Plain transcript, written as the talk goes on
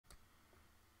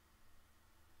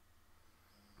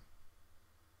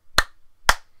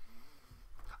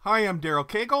Hi, I'm Daryl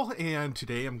Cagle, and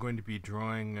today I'm going to be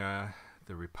drawing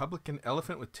the Republican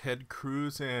elephant with Ted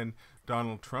Cruz and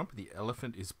Donald Trump. The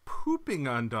elephant is pooping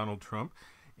on Donald Trump,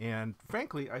 and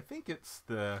frankly, I think it's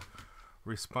the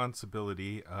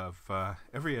responsibility of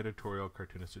every editorial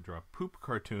cartoonist to draw poop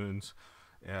cartoons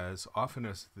as often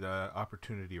as the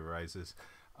opportunity arises.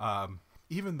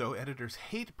 Even though editors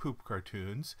hate poop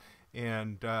cartoons,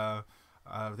 and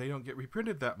they don't get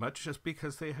reprinted that much just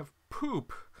because they have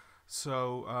poop.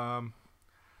 So,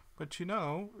 but you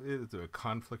know, it's a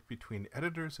conflict between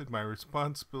editors and my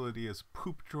responsibility as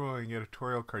poop drawing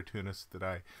editorial cartoonist that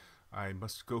I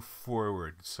must go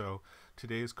forward. So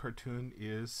today's cartoon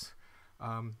is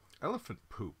elephant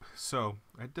poop. So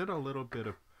I did a little bit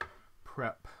of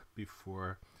prep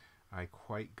before I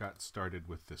quite got started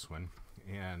with this one.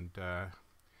 And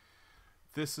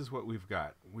this is what we've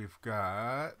got. We've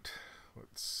got,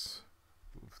 let's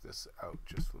move this out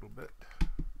just a little bit.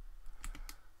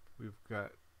 We've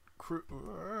got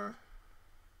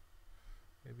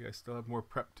maybe I still have more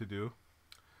prep to do.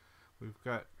 We've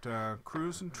got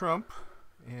Cruz and Trump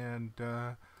and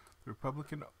the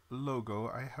Republican logo.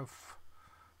 I have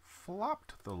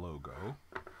flopped the logo.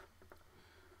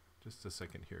 Just a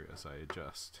second here as I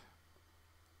adjust.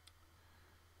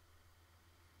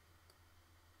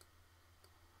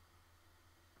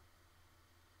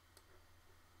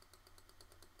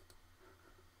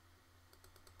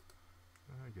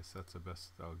 I guess that's the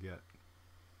best I'll get.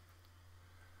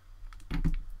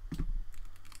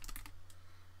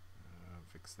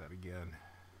 Fix that again.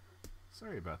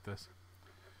 Sorry about this.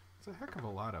 It's a heck of a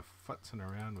lot of futzing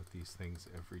around with these things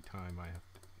every time I have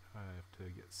to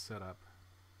get set up.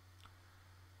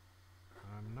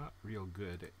 I'm not real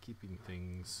good at keeping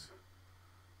things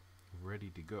ready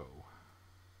to go.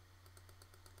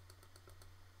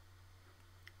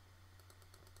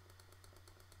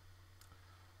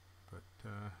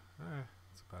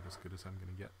 It's about as good as I'm going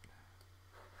to get.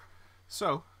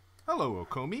 So, hello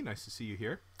Okomi, nice to see you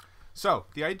here. So,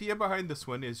 the idea behind this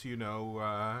one is, you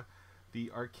know,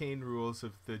 the arcane rules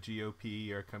of the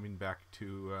GOP are coming back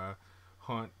to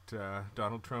haunt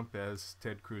Donald Trump as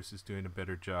Ted Cruz is doing a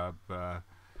better job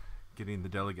getting the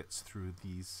delegates through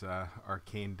these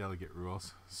arcane delegate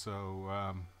rules.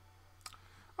 So,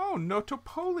 oh,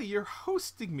 Notopoli, you're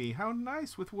hosting me. How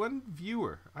nice, with one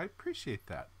viewer. I appreciate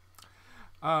that.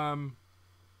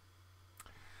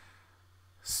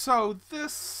 So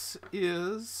this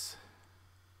is,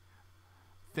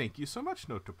 thank you so much,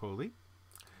 Notopoli.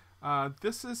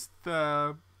 This is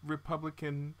the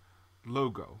Republican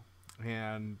logo,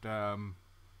 and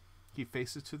he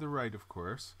faces to the right, of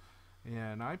course,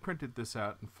 and I printed this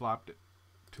out and flopped it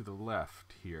to the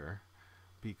left here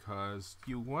because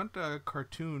you want a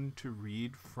cartoon to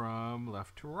read from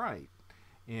left to right,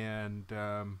 and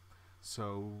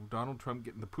so Donald Trump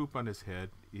getting the poop on his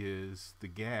head is the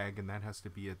gag, and that has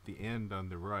to be at the end on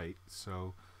the right.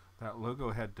 So that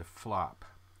logo had to flop.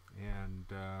 And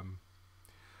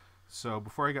so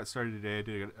before I got started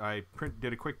today, I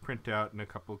did a quick printout and a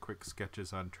couple of quick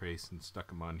sketches on trace and stuck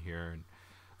them on here.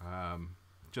 And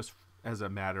just as a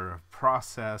matter of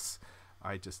process,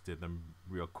 I just did them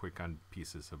real quick on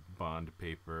pieces of bond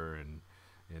paper and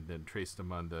then traced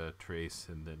them on the trace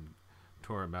and then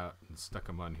tore them out and stuck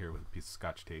them on here with a piece of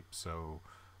Scotch tape. So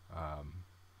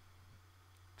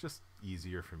just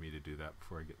easier for me to do that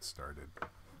before I get started.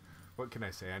 What can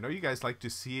I say? I know you guys like to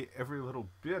see every little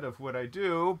bit of what I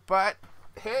do, but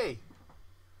hey,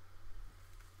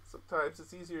 sometimes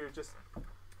it's easier to just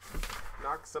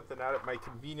knock something out at my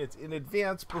convenience in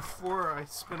advance before I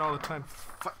spend all the time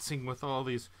futzing with all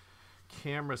these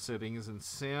camera settings and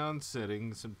sound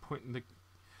settings and pointing the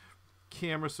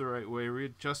cameras the right way,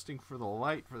 readjusting for the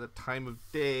light, for the time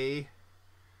of day.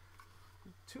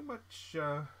 Too much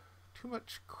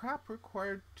crap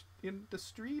required in the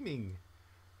streaming.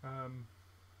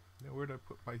 Now where did I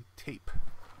put my tape?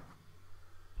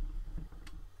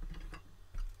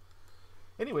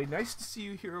 Anyway, nice to see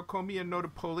you here, Okomi and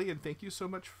Notopoli, and thank you so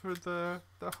much for the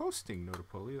hosting,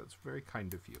 Notopoli. That's very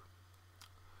kind of you.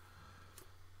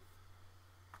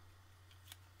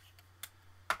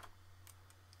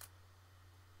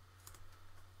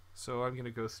 So I'm going to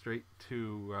go straight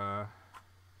to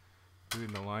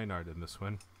doing the line art in this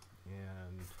one.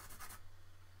 And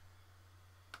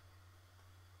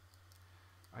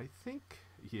I think,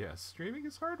 yeah, streaming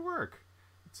is hard work.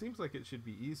 It seems like it should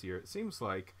be easier. It seems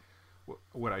like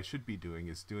what I should be doing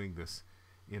is doing this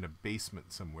in a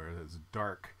basement somewhere that's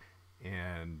dark.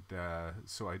 And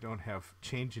so I don't have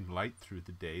changing light through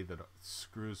the day that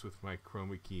screws with my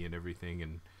chroma key and everything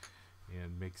and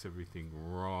makes everything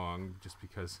wrong just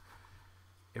because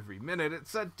every minute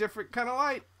it's a different kind of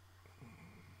light.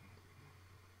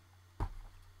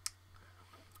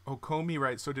 Comey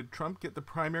writes, so did Trump get the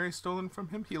primary stolen from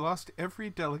him? He lost every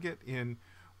delegate in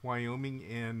Wyoming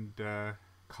and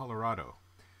Colorado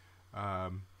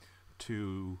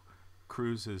to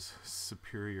Cruz's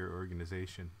superior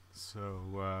organization.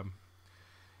 So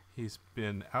he's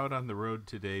been out on the road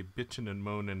today bitching and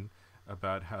moaning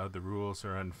about how the rules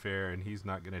are unfair and he's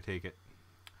not going to take it.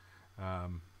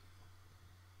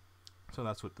 So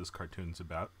that's what this cartoon's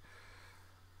about.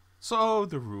 So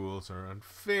the rules are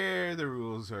unfair, the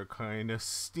rules are kind of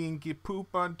stinky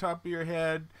poop on top of your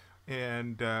head,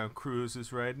 and Cruz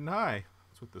is riding high.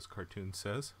 That's what this cartoon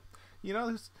says. You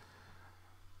know,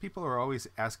 people are always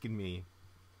asking me,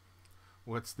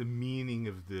 what's the meaning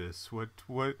of this? What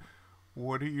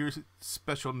are your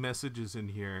special messages in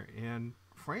here? And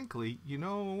frankly, you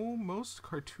know, most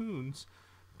cartoons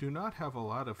do not have a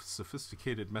lot of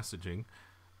sophisticated messaging.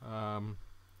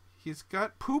 He's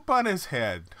got poop on his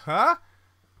head, huh?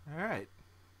 All right.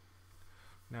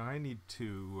 Now I need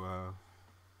to,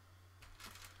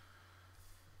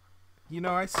 you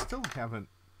know, I still haven't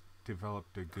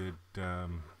developed a good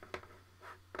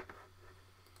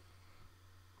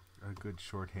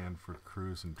shorthand for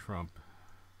Cruz and Trump.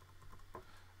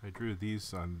 I drew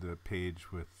these on the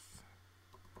page with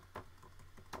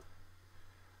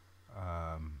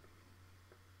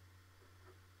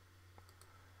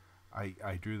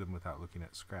I drew them without looking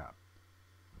at scrap.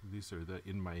 These are the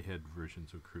in my head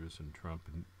versions of Cruz and Trump,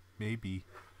 and maybe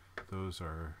those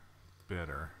are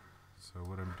better. So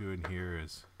what I'm doing here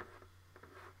is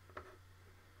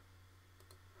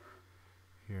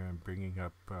I'm bringing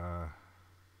up the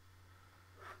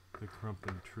Trump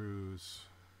and Cruz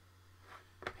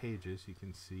pages. You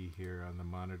can see here on the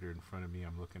monitor in front of me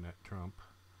I'm looking at Trump,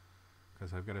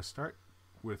 because I've got to start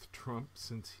with Trump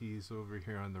since he's over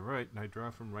here on the right, and I draw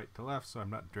from right to left, so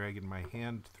I'm not dragging my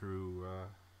hand through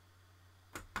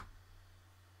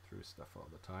stuff all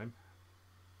the time.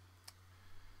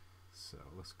 So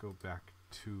let's go back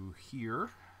to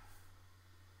here,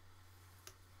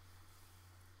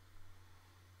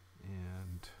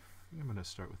 and I'm going to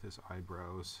start with his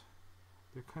eyebrows.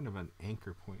 They're kind of an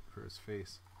anchor point for his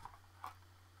face.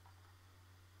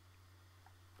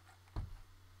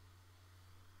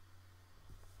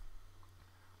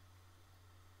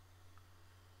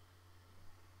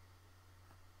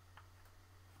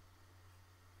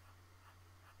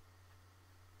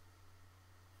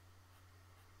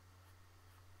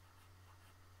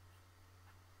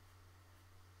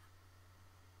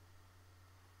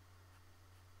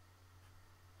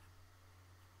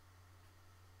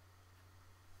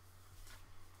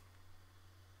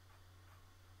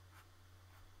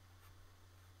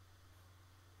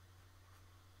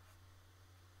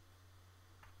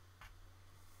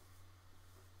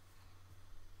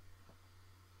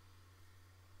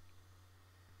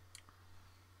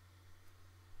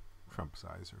 Trump's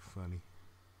eyes are funny.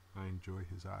 I enjoy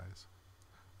his eyes.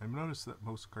 I've noticed that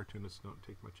most cartoonists don't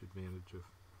take much advantage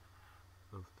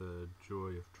of the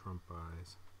joy of Trump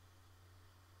eyes,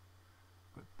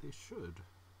 but they should.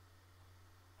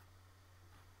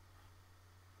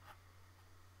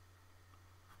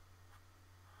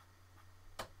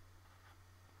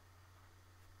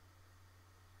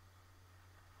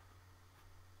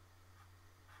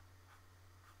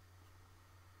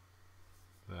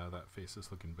 That face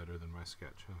is looking better than my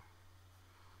sketch, huh?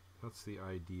 That's the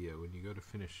idea. When you go to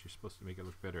finish, you're supposed to make it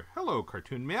look better. Hello,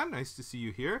 Cartoon Man. Nice to see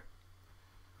you here.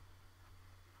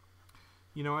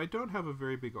 You know, I don't have a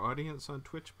very big audience on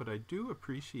Twitch, but I do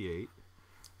appreciate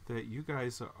that you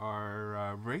guys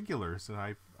are regulars, and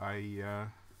I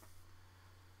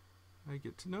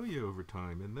get to know you over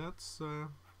time, and that's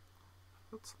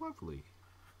lovely.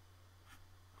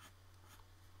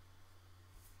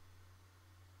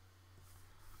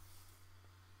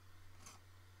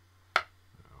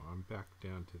 I'm back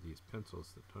down to these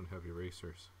pencils that don't have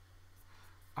erasers.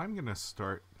 I'm going to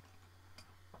start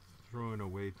throwing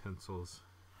away pencils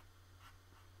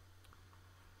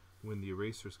when the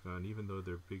eraser's gone, even though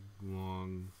they're big,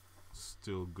 long,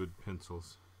 still good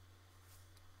pencils.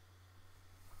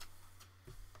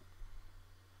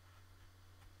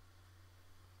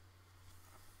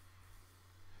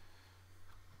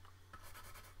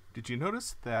 Did you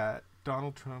notice that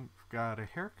Donald Trump got a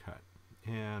haircut?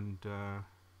 And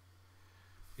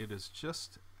it is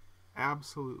just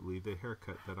absolutely the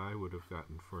haircut that I would have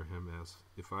gotten for him as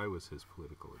if I was his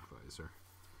political advisor.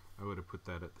 I would have put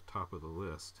that at the top of the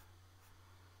list.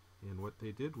 And what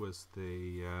they did was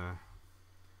they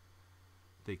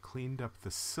cleaned up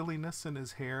the silliness in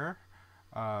his hair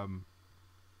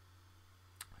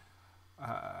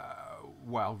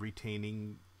while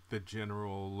retaining the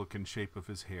general look and shape of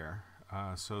his hair.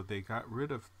 So they got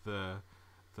rid of the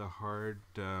the hard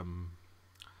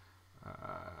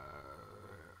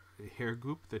hair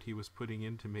goop that he was putting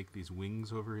in to make these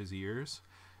wings over his ears,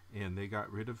 and they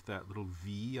got rid of that little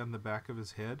V on the back of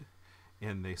his head,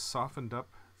 and they softened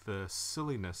up the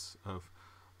silliness of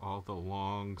all the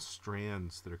long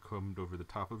strands that are combed over the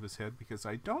top of his head, because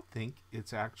I don't think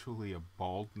it's actually a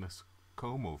baldness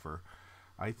comb over.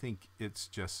 I think it's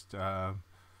just a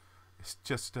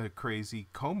crazy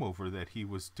comb over that he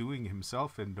was doing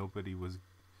himself, and nobody was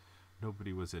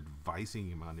advising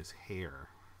him on his hair.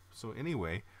 So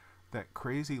anyway, that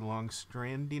crazy long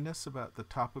strandiness about the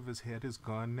top of his head is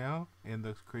gone now, and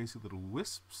those crazy little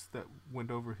wisps that went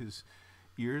over his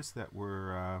ears that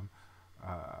were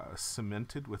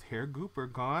cemented with hair goop are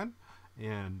gone,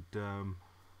 and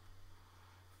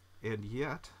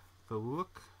yet the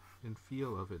look and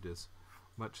feel of it is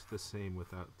much the same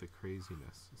without the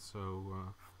craziness.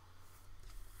 So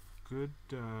good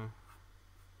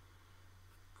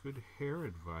hair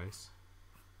advice.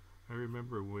 I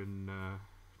remember when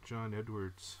John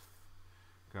Edwards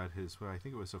got his, I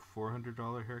think it was a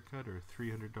 $400 haircut or a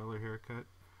 $300 haircut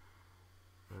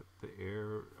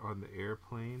on the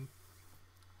airplane,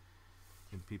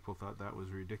 and people thought that was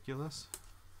ridiculous.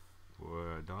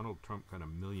 Boy, Donald Trump got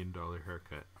 $1 million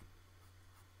haircut.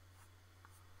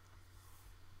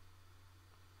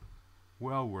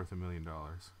 Well worth $1 million.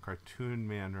 Cartoon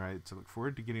Man writes, I look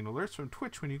forward to getting alerts from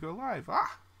Twitch when you go live.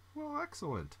 Ah, well,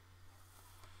 excellent.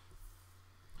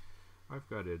 I've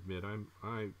got to admit,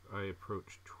 I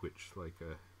approach Twitch like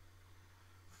a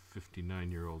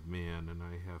 59-year-old man, and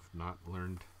I have not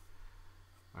learned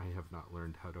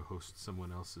how to host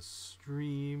someone else's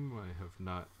stream. I have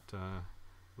not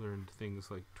learned things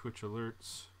like Twitch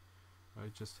alerts. I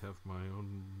just have my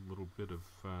own little bit of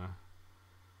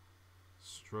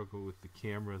struggle with the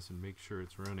cameras and make sure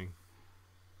it's running.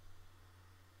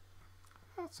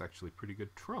 That's actually pretty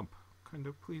good Trump. Kind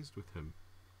of pleased with him.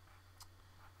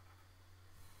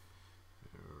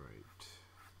 Alright,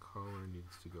 collar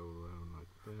needs to go down like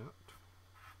that.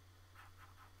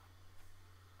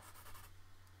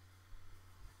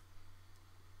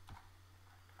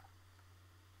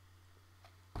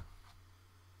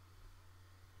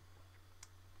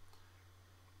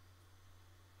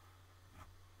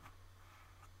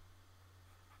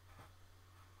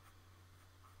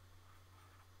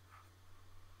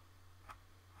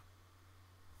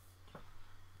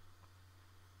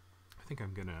 I think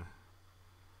I'm gonna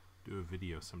do a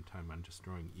video sometime on just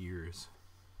drawing ears.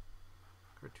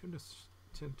 Cartoonists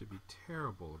tend to be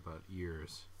terrible about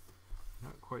ears.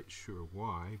 Not quite sure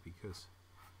why, because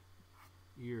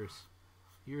ears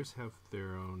have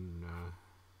their own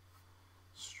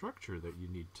structure that you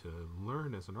need to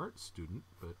learn as an art student,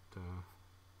 but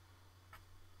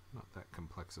not that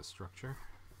complex a structure.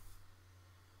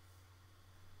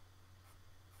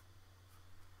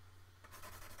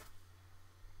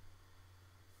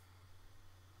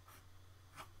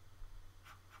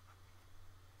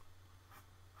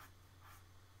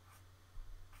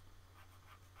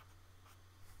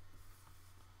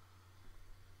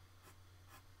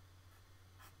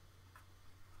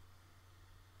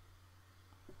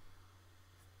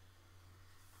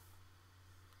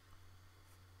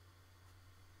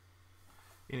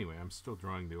 Anyway, I'm still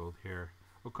drawing the old hair.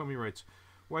 Okomi writes,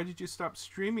 why did you stop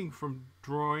streaming from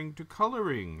drawing to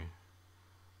coloring?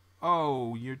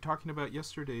 Oh, you're talking about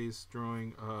yesterday's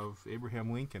drawing of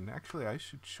Abraham Lincoln. Actually, I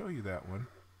should show you that one.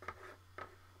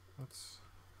 Let's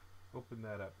open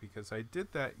that up, because I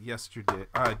did that yesterday,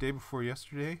 day before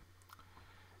yesterday.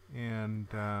 And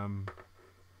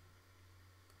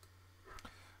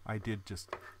I did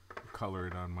just color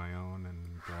it on my own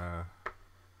and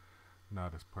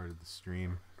not as part of the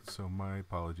stream, so my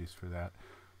apologies for that.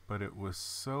 But it was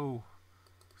so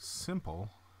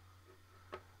simple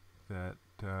that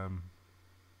I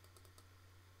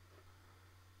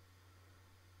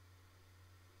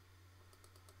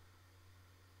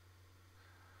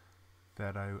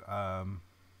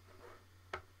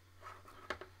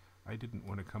didn't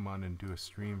want to come on and do a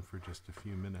stream for just a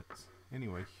few minutes.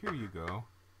 Anyway, here you go.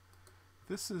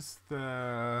 This is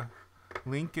the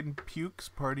Lincoln Pukes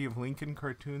Party of Lincoln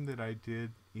cartoon that I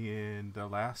did in the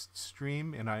last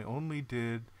stream, and I only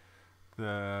did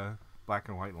the black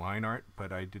and white line art,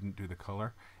 but I didn't do the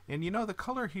color. And you know, the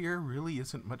color here really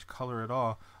isn't much color at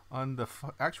all. On the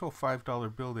actual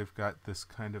 $5 bill, they've got this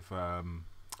kind of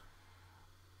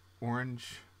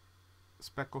orange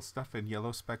speckle stuff and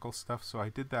yellow speckle stuff, so I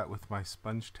did that with my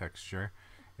sponge texture,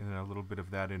 and then a little bit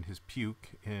of that in his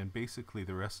puke, and basically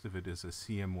the rest of it is a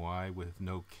CMY with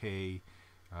no K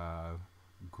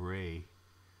gray.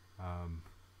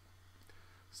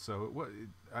 So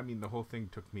I mean, the whole thing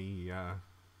took me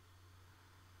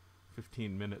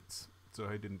 15 minutes, so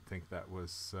I didn't think that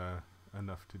was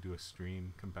enough to do a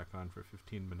stream, come back on for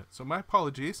 15 minutes. So my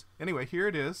apologies. Anyway, here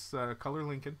it is, Color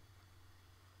Lincoln.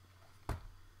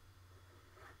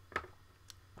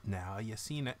 Now you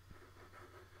seen it.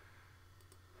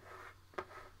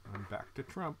 I'm back to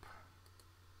Trump.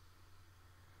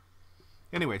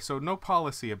 Anyway, so no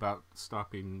policy about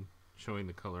stopping showing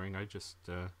the coloring. I just,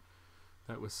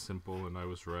 that was simple and I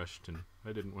was rushed and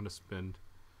I didn't want to spend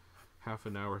half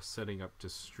an hour setting up to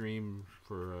stream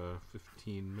for a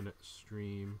 15-minute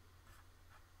stream.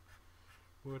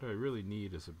 What I really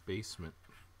need is a basement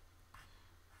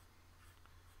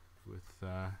with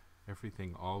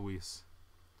everything always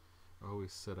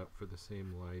set up for the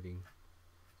same lighting,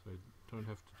 so I don't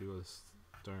have to do this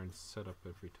darn setup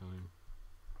every time.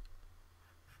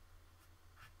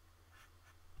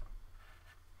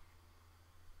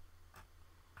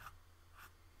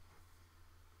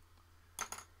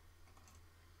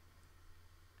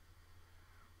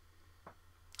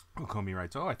 Comey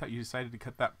writes, "Oh, I thought you decided to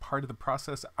cut that part of the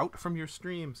process out from your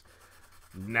streams."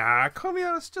 Nah,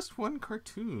 Comey, it's just one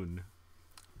cartoon.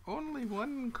 Only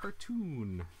one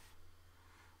cartoon.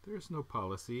 There's no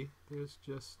policy. There's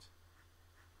just...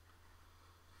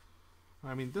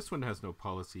 I mean, this one has no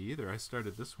policy either. I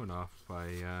started this one off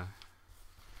by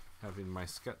having my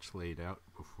sketch laid out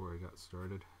before I got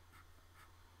started.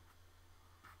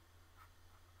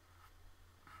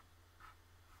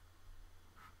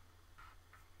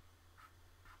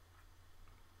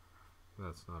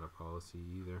 That's not a policy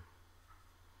either.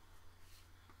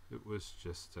 It was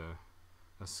just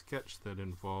a sketch that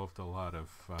involved a lot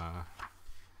of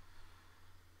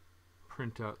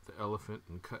print out the elephant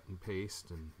and cut and paste,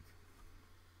 and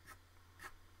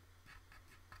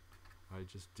I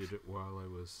just did it while I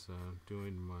was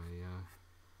doing my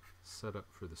setup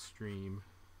for the stream.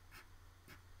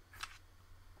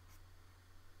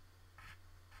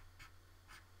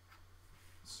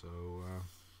 So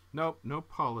nope, no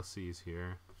policies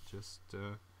here. Just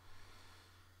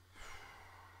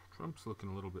Trump's looking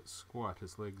a little bit squat.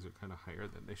 His legs are kind of higher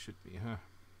than they should be, huh?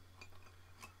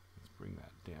 Let's bring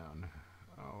that down.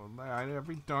 Oh,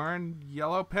 every darn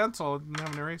yellow pencil. I didn't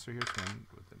have an eraser. Here's one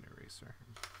with an eraser.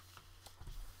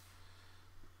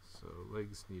 So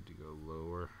legs need to go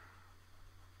lower.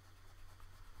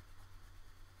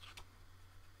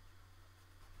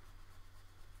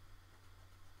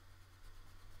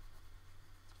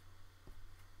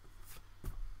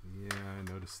 Yeah,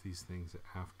 I notice these things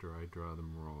after I draw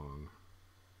them wrong.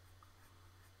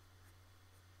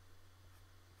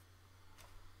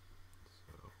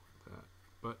 So that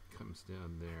butt comes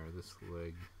down there. This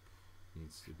leg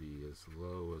needs to be as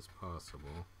low as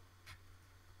possible.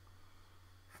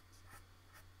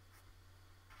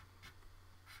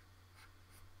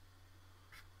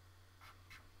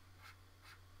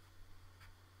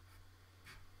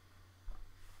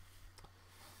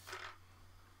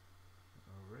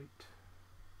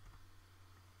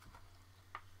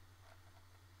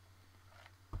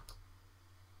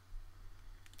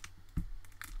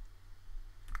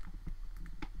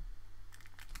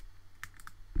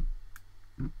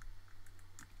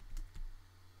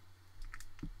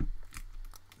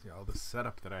 All the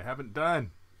setup that I haven't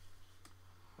done.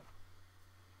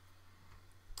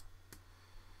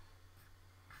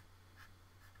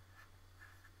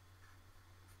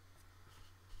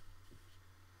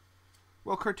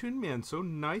 Well, Cartoon Man, so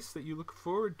nice that you look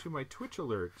forward to my Twitch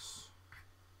alerts.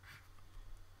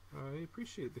 I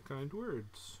appreciate the kind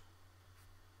words.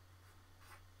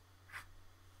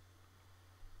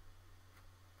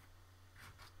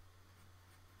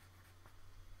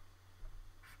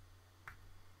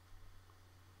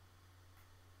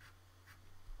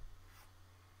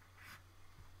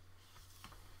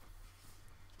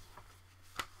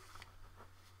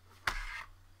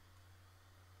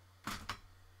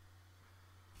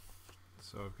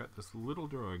 So I've got this little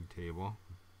drawing table,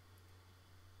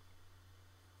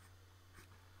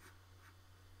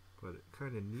 but it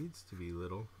kind of needs to be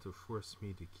little to force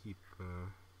me to keep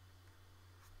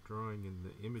drawing in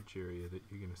the image area that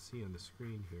you're going to see on the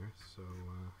screen here. So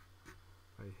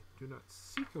I do not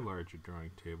seek a larger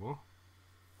drawing table.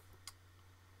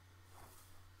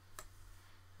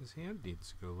 His hand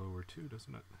needs to go lower too,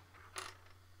 doesn't it?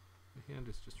 The hand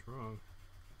is just wrong.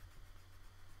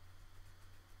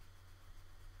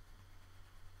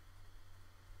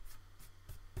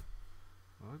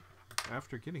 Well,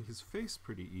 after getting his face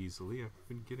pretty easily, I've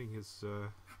been getting his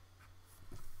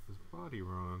body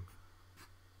wrong.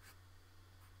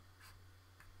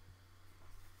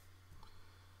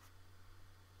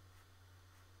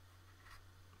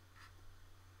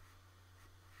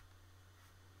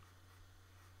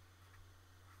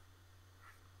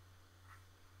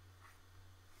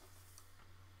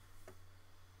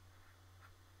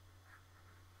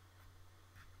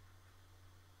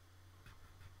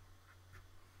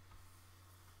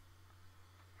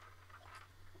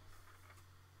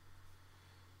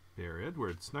 there,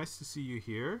 Edwards. Nice to see you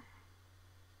here.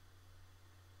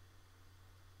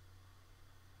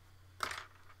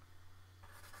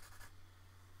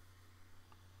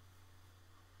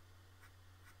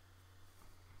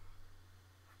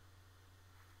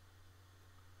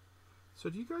 So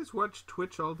do you guys watch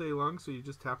Twitch all day long, so you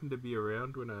just happen to be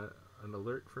around when an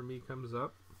alert for me comes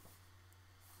up?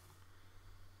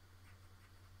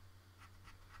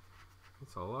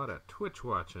 That's a lot of Twitch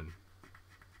watching.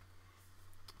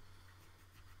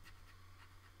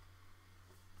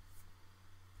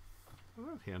 Well,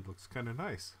 that hand looks kind of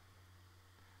nice.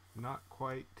 Not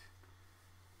quite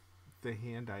the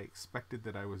hand I expected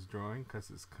that I was drawing,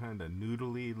 because it's kind of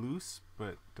noodly loose,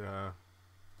 but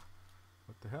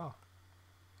what the hell?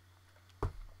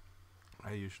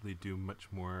 I usually do much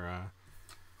more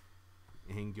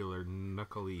angular,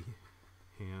 knuckly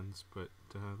hands, but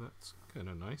that's kind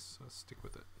of nice. I'll stick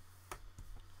with it.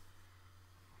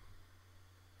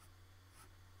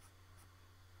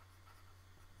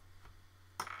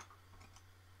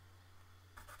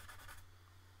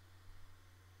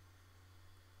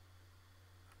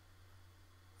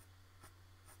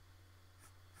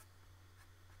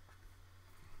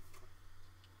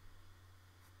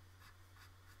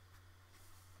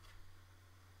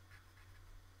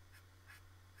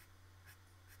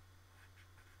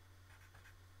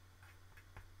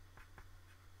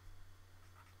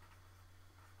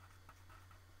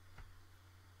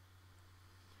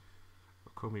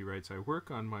 Comey writes, I work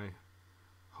on my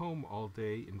home all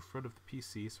day in front of the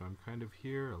PC, so I'm kind of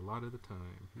here a lot of the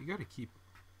time. You gotta keep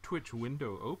Twitch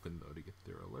window open, though, to get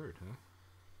their alert, huh?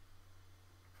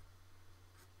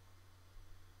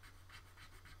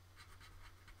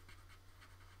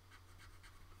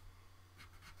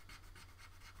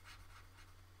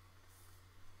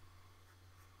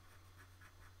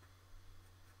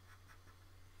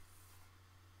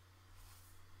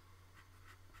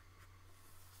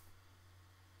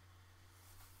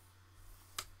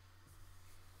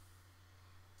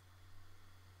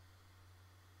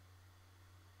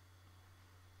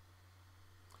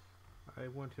 I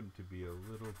want him to be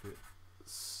a little bit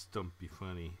stumpy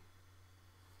funny,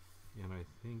 and I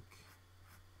think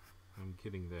I'm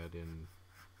getting that in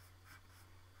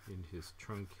his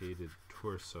truncated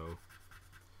torso,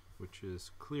 which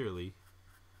is clearly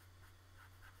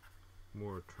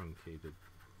more truncated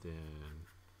than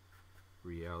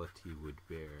reality would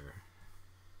bear.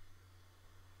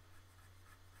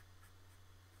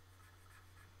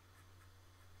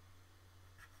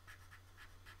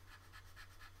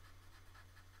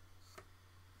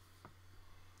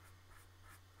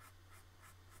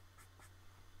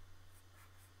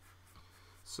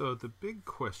 So the big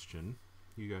question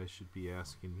you guys should be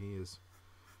asking me is,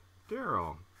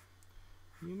 Daryl,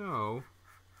 you know,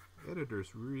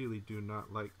 editors really do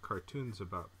not like cartoons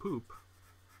about poop,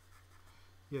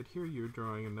 yet here you're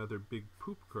drawing another big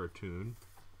poop cartoon.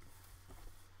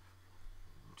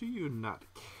 Do you not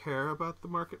care about the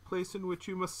marketplace in which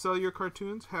you must sell your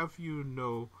cartoons? Have you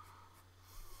no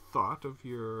thought of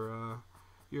your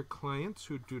clients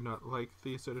who do not like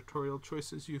these editorial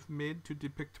choices you've made to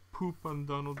depict poop on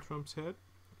Donald Trump's head?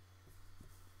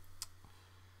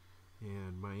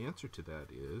 And my answer to that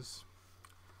is,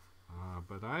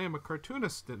 but I am a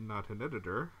cartoonist and not an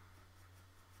editor,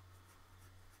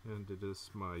 and it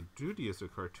is my duty as a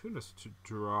cartoonist to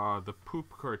draw the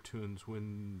poop cartoons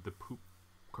when the poop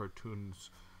cartoons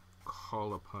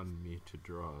call upon me to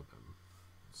draw them.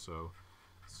 So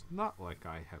it's not like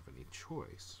I have any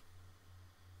choice.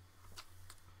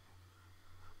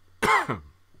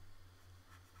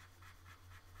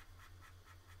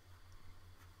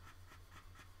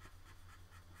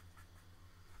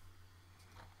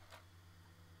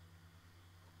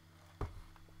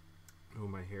 Oh,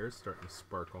 my hair is starting to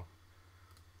sparkle.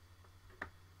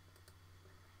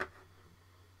 The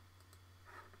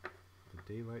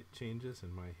daylight changes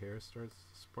and my hair starts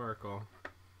to sparkle.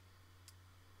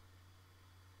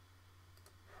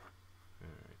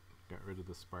 Alright, got rid of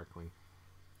the sparkling.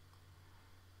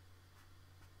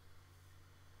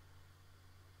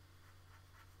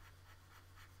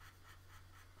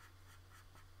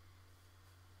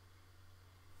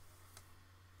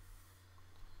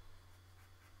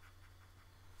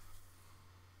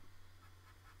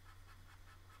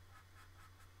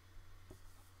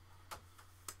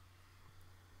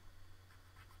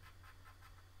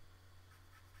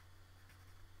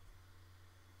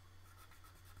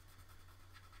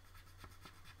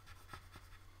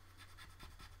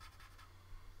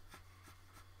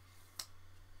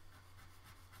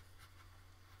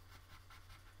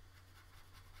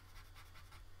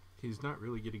 He's not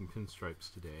really getting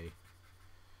pinstripes today.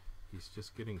 He's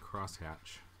just getting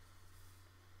crosshatch.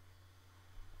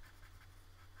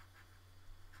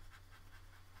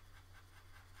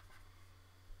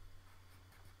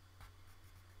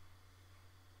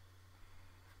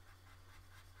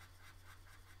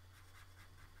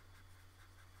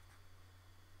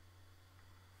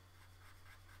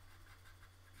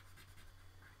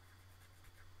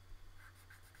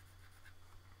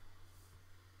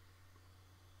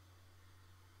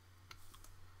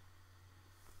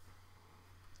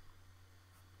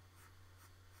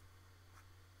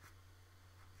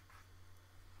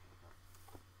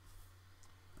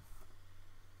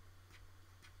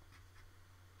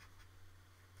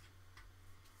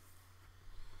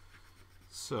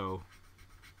 So,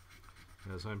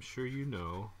 as I'm sure you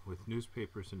know, with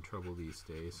newspapers in trouble these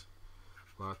days,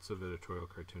 lots of editorial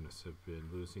cartoonists have been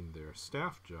losing their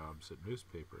staff jobs at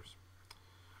newspapers.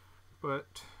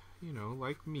 But, you know,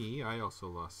 like me, I also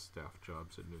lost staff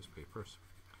jobs at newspapers.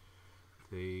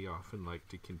 They often like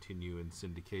to continue in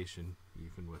syndication,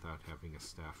 even without having a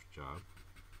staff job.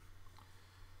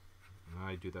 And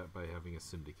I do that by having a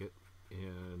syndicate,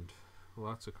 and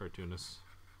lots of cartoonists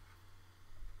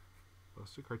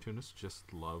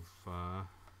just love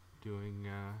doing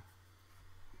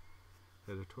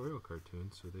editorial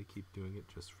cartoons, so they keep doing it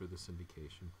just for the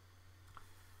syndication.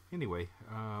 Anyway,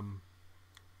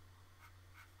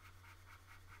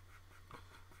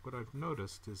 what I've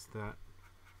noticed is that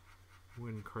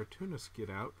when cartoonists get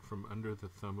out from under the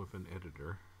thumb of an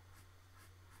editor,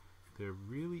 they're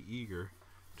really eager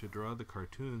to draw the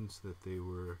cartoons that they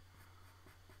were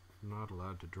not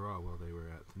allowed to draw while they were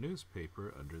at the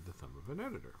newspaper under the thumb of an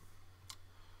editor.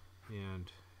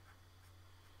 And,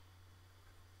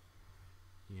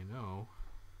 you know,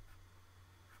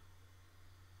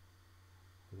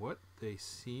 what they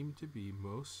seem to be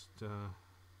most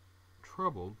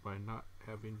troubled by not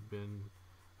having been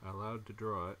allowed to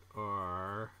draw it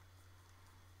are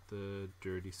the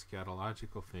dirty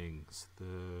scatological things,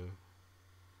 the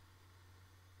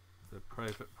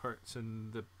private parts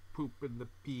and the poop and the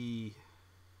pee.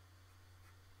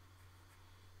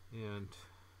 And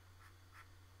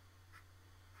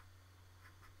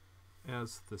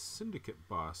as the syndicate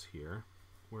boss here,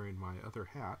 wearing my other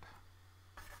hat,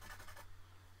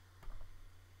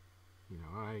 you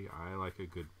know, I like a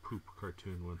good poop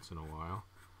cartoon once in a while,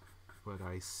 but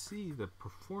I see the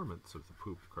performance of the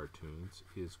poop cartoons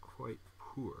is quite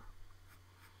poor.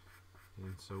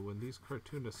 And so when these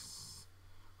cartoonists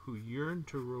who yearn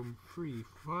to roam free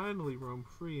finally roam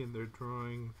free, and they're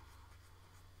drawing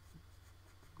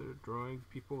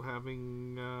people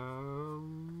having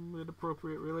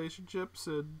inappropriate relationships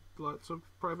and lots of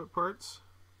private parts,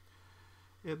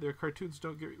 and their cartoons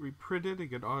don't get reprinted,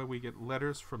 and we get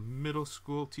letters from middle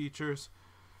school teachers,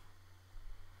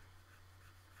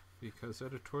 because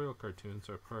editorial cartoons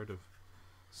are part of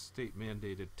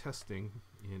state-mandated testing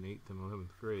in 8th and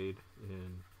 11th grade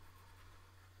in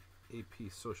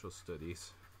AP Social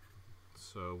Studies.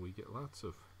 So we get lots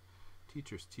of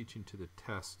teachers teaching to the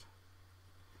test,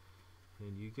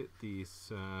 and you get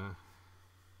these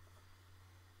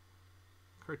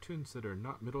cartoons that are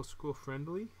not middle school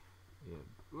friendly, and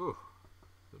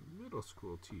the middle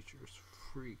school teachers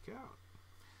freak out.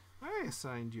 I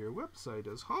assigned your website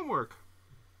as homework,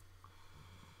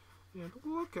 and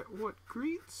look at what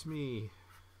greets me.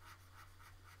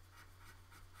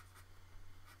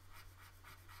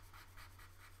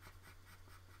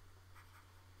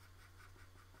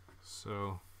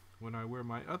 So when I wear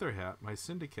my other hat, my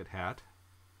syndicate hat,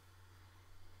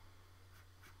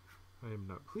 I am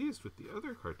not pleased with the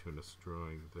other cartoonists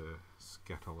drawing the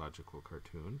scatological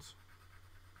cartoons.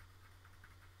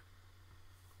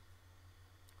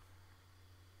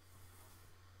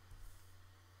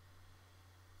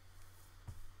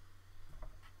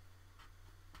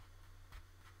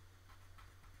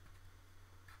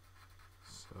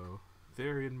 So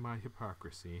therein my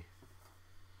hypocrisy.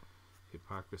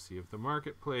 Hypocrisy of the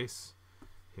marketplace,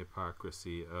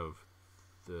 hypocrisy of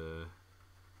the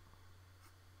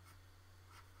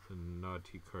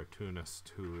naughty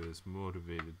cartoonist who is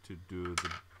motivated to do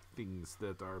the things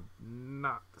that are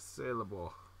not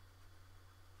saleable.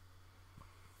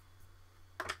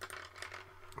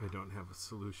 I don't have a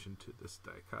solution to this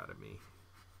dichotomy.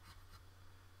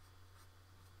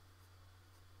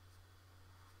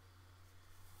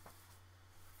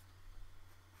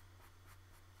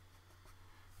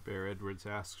 Bear Edwards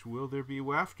asks, will there be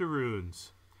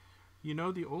waftaroons? You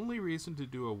know, the only reason to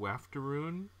do a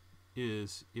waftaroon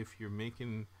is if you're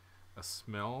making a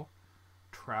smell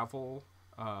travel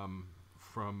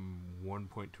from one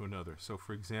point to another. So,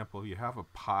 for example, you have a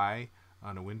pie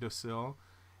on a windowsill,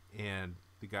 and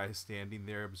the guy is standing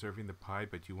there observing the pie,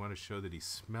 but you want to show that he's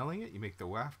smelling it. You make the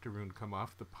waftaroon come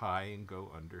off the pie and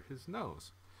go under his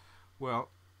nose. Well,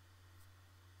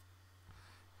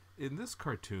 in this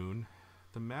cartoon,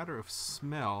 the matter of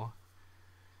smell,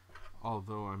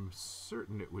 although I'm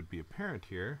certain it would be apparent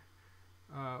here.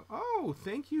 Oh,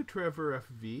 thank you, Trevor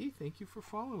FV. Thank you for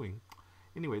following.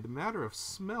 Anyway, the matter of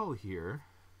smell here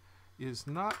is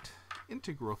not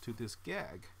integral to this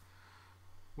gag.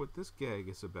 What this gag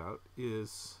is about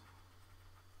is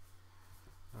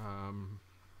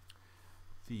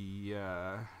the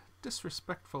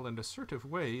disrespectful and assertive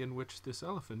way in which this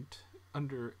elephant,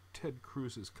 under Ted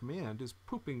Cruz's command, is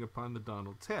pooping upon the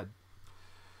Donald's head.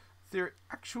 there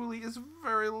actually is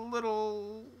very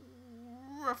little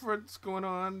reference going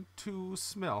on to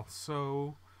smell.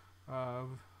 So,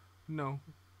 no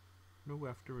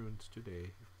waftaroons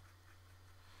today.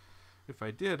 If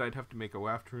I did, I'd have to make a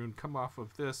waftaroon come off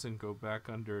of this and go back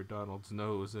under Donald's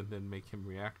nose and then make him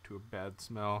react to a bad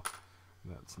smell.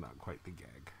 That's not quite the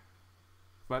gag.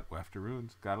 But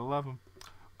waftaroons, gotta love them.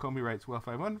 Comey writes, well, if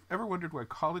I ever wondered why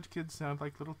college kids sound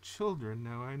like little children,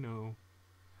 now I know.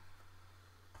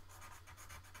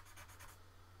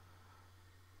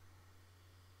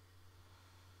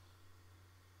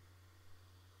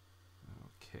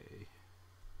 Okay.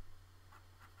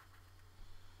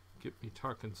 Get me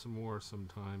talking some more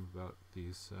sometime about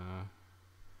these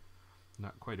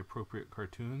not quite appropriate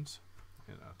cartoons,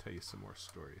 and I'll tell you some more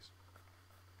stories.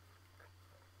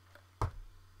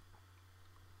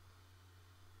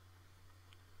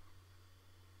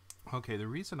 Okay, the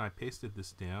reason I pasted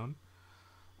this down,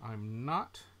 I'm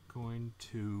not going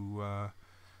to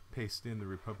paste in the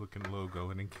Republican logo,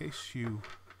 and in case you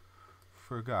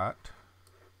forgot,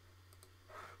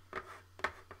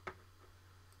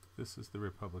 this is the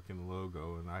Republican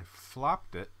logo, and I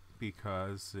flopped it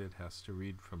because it has to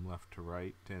read from left to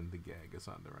right, and the gag is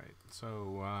on the right.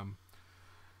 So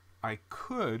I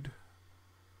could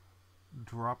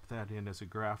drop that in as a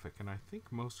graphic, and I think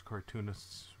most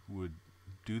cartoonists would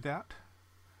do that.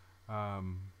 But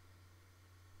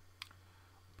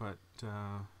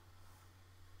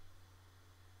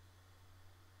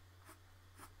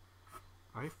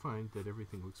I find that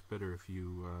everything looks better if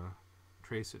you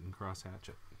trace it and cross-hatch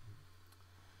it.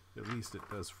 At least it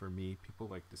does for me. People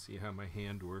like to see how my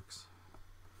hand works.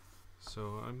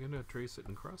 So I'm going to trace it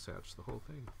and cross-hatch the whole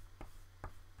thing.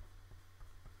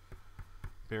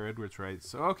 Bear Edwards writes,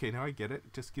 so okay, now I get it.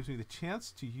 It just gives me the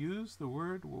chance to use the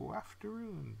word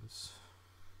waftaroons.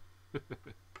 There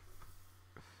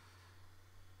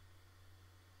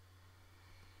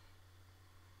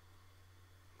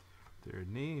are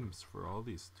names for all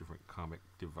these different comic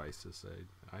devices.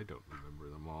 I don't remember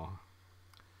them all.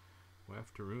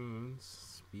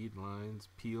 Waftaroons, speed lines,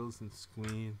 peels and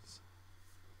squeens.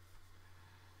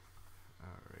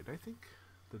 Alright, I think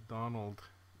the Donald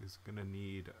is going to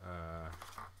need a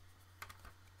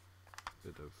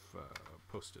bit of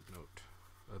post-it note.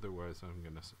 Otherwise, I'm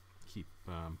going to keep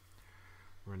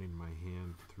running my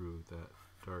hand through that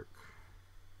dark.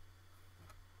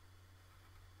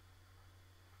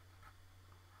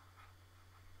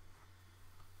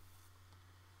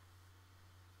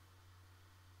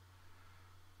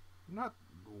 Not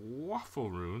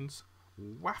waffle-roons,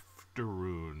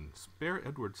 waftaroons. Bear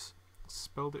Edwards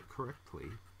spelled it correctly.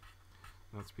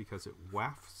 That's because it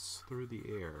wafts through the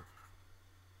air.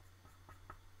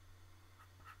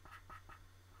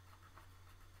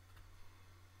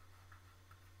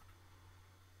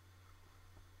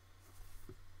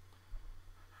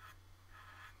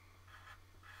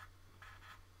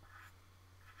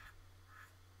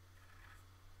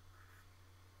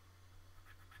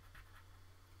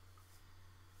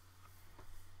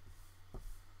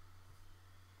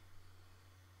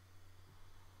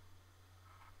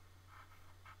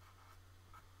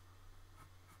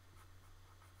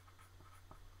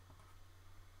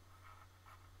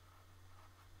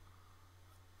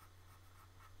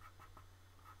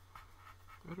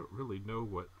 I don't really know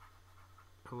what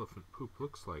elephant poop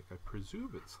looks like. I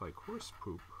presume it's like horse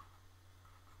poop,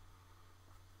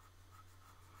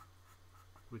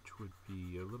 which would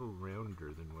be a little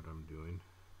rounder than what I'm doing.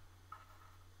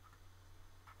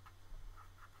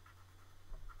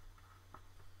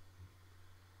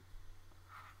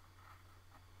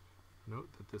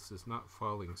 Note that this is not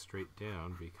falling straight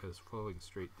down, because falling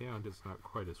straight down is not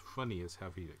quite as funny as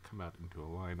having it come out into a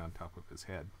line on top of his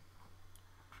head.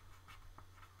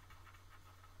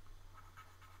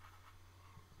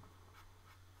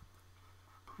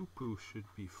 Poo-poo should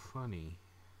be funny.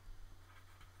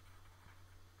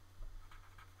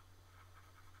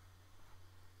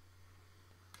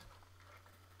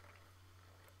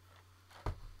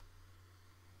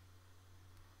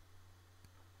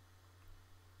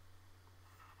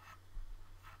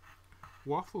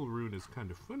 Waffle-roon is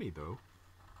kind of funny, though.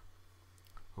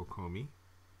 Okomi.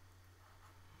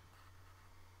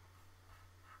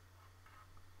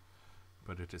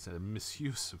 But it is a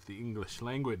misuse of the English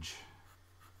language.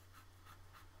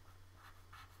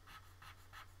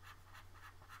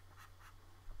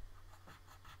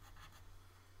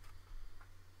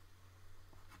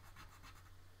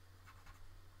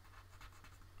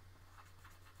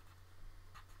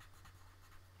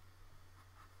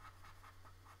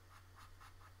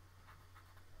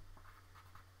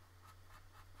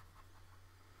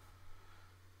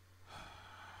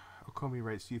 Comey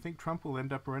writes, do you think Trump will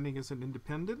end up running as an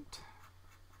independent?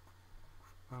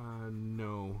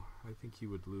 No. I think he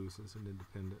would lose as an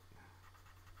independent.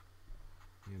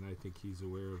 And I think he's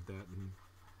aware of that. And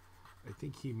I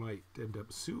think he might end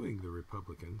up suing the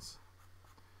Republicans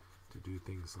to do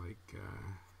things like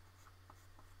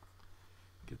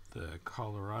get the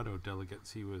Colorado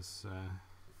delegates. He was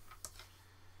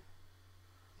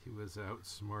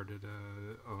outsmarted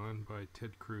on by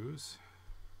Ted Cruz.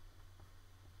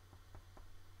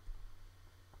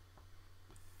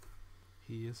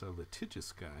 He is a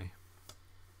litigious guy.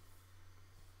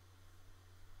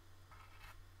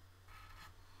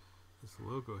 This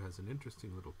logo has an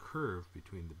interesting little curve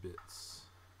between the bits.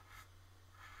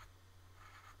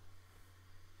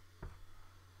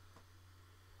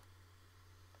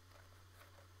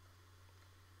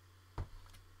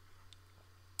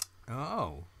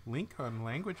 Oh, link on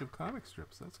language of comic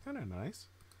strips. That's kind of nice.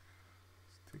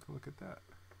 Let's take a look at that.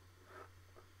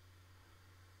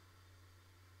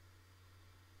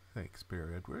 Thanks,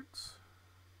 Bear Edwards.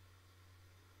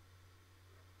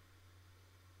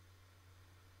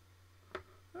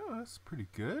 Oh, that's pretty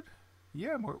good.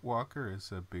 Yeah, Mort Walker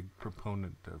is a big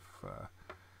proponent of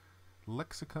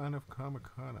Lexicon of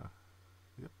Comicana.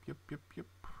 Yep.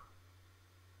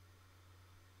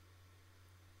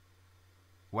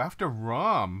 Wafta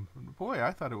Rom. Boy,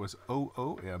 I thought it was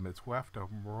OOM. It's Wafta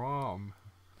Rom.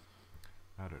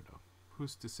 I don't know.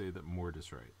 Who's to say that Mort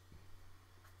is right?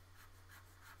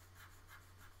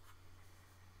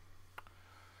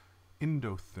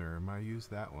 Indotherm. I use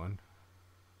that one.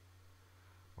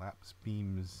 Lapse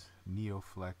Beams,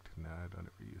 Neoflect. No, I don't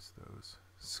ever use those.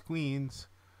 Squeens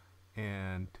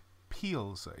and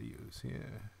Peels I use,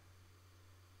 yeah.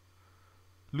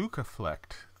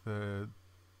 Lucaflect, the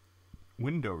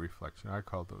window reflection. I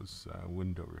call those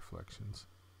window reflections.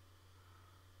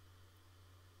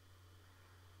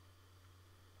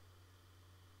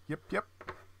 Yep.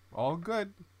 All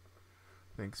good.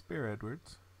 Thanks, Bear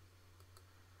Edwards.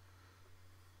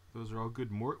 Those are all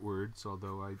good Mort words,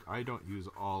 although I don't use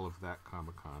all of that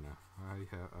Comicana. I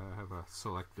have a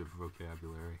selective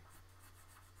vocabulary.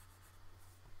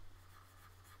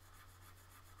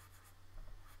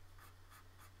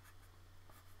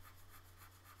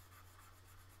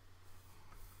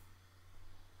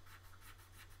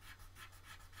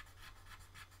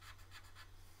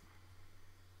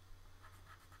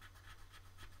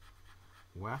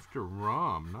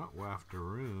 Waftarom, not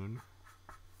Waftaroon.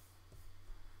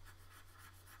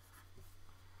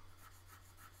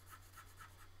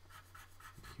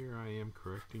 Here I am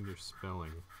correcting your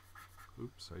spelling.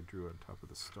 Oops, I drew on top of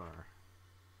the star.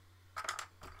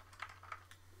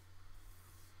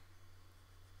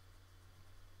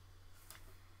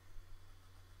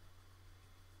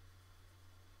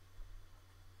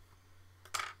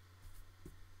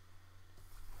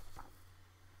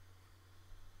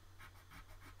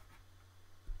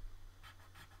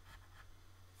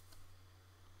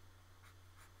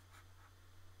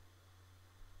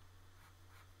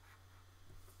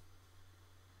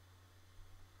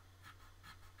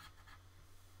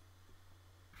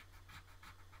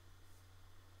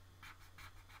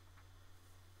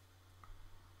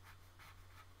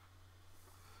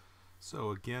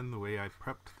 So again, the way I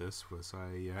prepped this was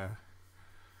I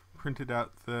printed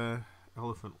out the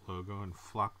elephant logo and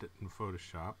flopped it in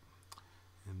Photoshop,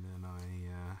 and then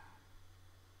I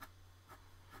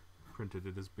printed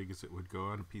it as big as it would go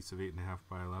on a piece of 8.5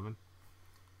 by 11.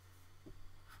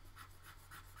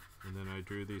 And then I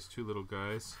drew these two little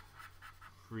guys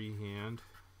freehand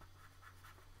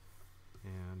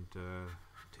and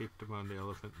taped them on the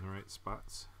elephant in the right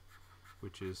spots,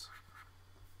 which is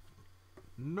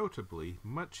notably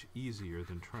much easier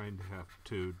than trying to have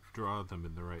to draw them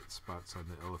in the right spots on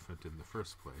the elephant in the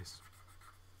first place.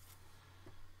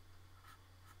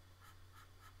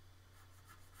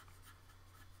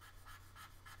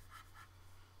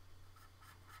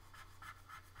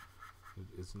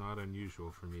 It is not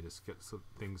unusual for me to sketch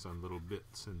things on little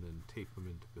bits and then tape them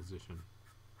into position.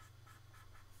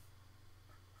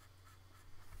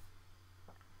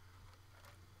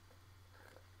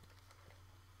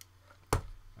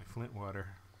 Flint water.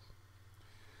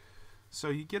 So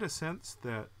you get a sense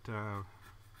that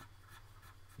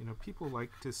you know, people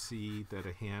like to see that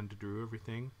a hand drew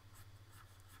everything,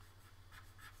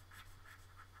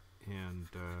 and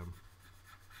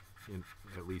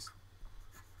at least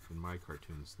in my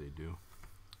cartoons they do.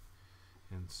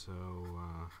 And so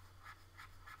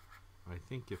I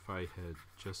think if I had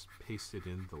just pasted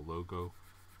in the logo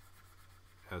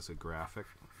as a graphic,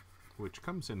 which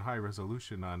comes in high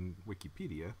resolution on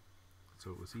Wikipedia, so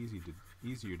it was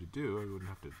easier to do. I wouldn't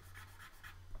have to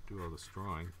do all this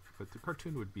drawing. but the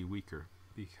cartoon would be weaker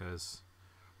because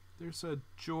there's a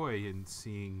joy in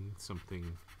seeing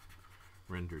something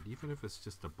rendered, even if it's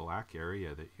just a black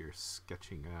area that you're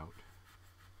sketching out.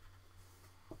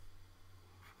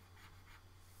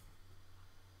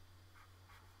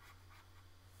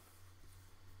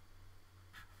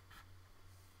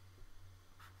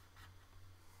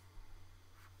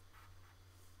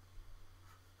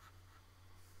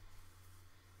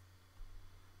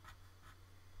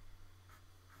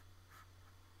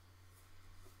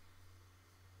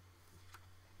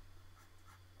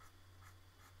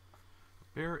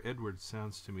 Bear Edwards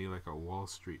sounds to me like a Wall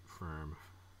Street firm.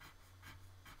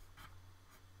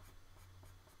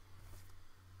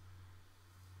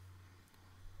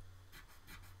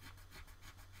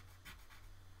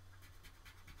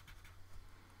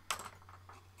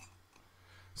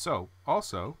 So,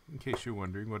 also, in case you're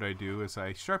wondering, what I do is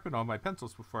I sharpen all my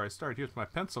pencils before I start. Here's my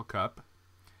pencil cup,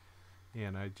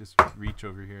 and I just reach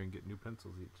over here and get new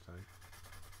pencils each time.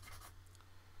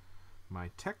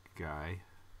 My tech guy,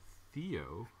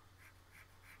 Theo,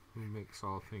 who makes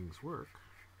all things work,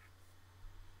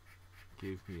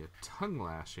 gave me a tongue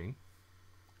lashing.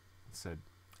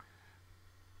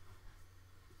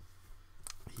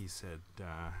 He said,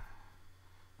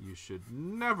 you should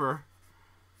never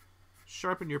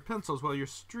sharpen your pencils while you're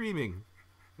streaming.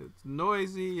 It's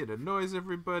noisy, it annoys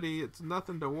everybody, it's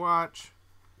nothing to watch.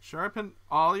 Sharpen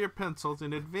all your pencils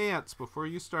in advance before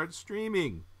you start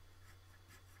streaming.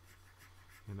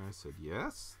 And I said,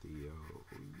 yes, Theo,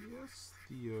 yes,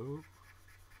 Theo.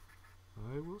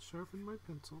 I will sharpen my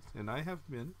pencils. And I have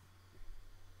been.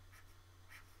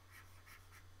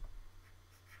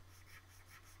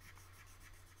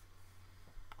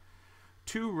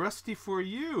 Too Rusty for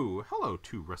You. Hello,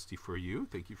 Too Rusty for You.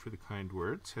 Thank you for the kind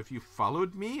words. Have you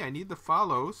followed me? I need the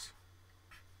follows.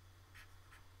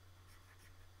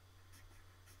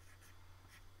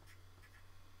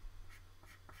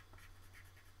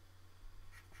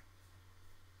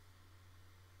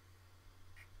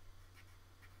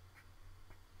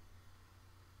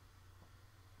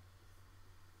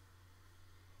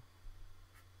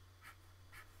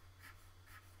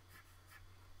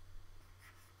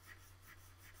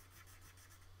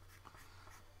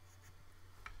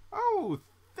 Oh,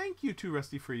 thank you, Too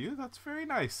Rusty for You. That's very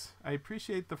nice. I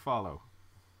appreciate the follow.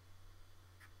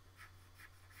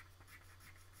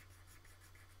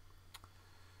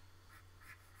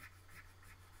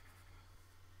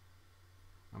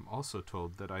 I'm also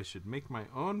told that I should make my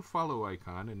own follow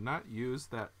icon and not use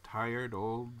that tired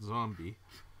old zombie.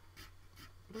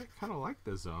 But I kind of like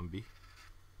the zombie.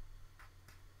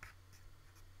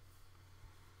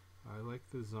 I like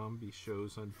the zombie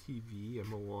shows on TV.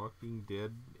 I'm a Walking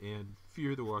Dead and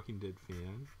Fear the Walking Dead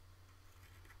fan.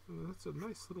 Oh, that's a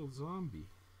nice little zombie.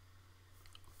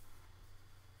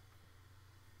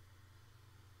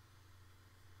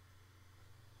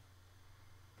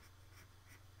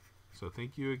 So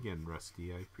thank you again,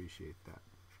 Rusty. I appreciate that.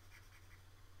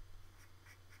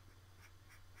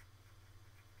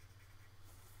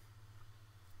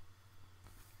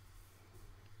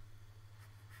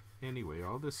 Anyway,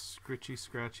 all this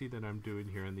scratchy that I'm doing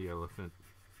here on the elephant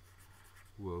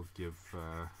will give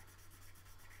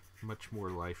much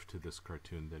more life to this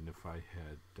cartoon than if I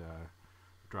had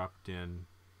dropped in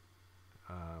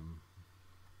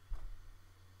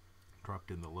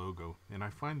the logo. And I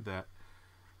find that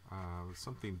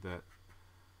something that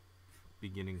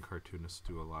beginning cartoonists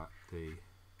do a lot. They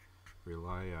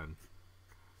rely on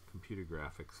computer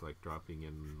graphics, like dropping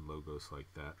in logos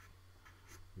like that,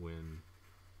 when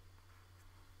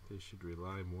they should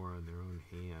rely more on their own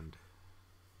hand,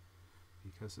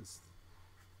 because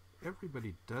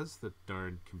everybody does the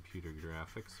darn computer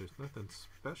graphics. There's nothing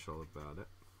special about it,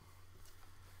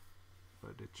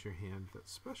 but it's your hand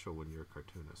that's special when you're a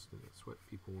cartoonist, and it's what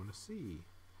people want to see.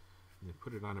 And they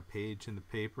put it on a page in the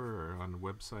paper or on a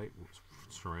website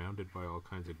surrounded by all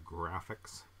kinds of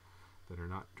graphics that are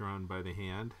not drawn by the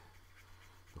hand.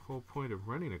 The whole point of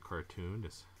running a cartoon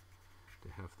is to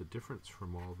have the difference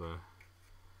from all the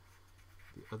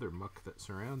other muck that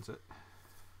surrounds it.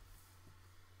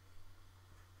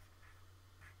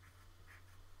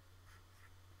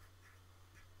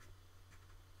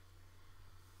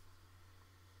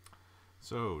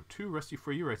 So, Too Rusty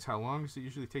for You writes, how long does it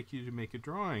usually take you to make a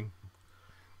drawing?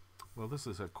 Well, this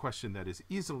is a question that is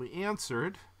easily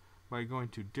answered by going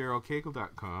to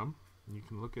darylcagle.com. You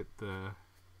can look at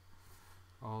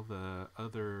all the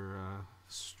other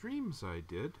streams I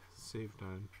did, saved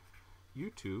on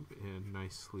YouTube and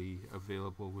nicely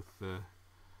available with the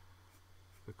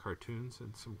cartoons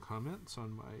and some comments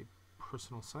on my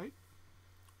personal site.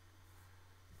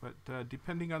 But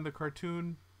depending on the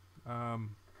cartoon,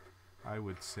 I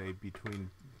would say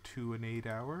between 2 and 8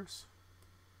 hours.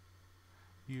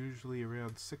 Usually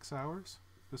around 6 hours.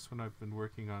 This one I've been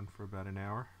working on for about an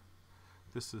hour.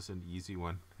 This is an easy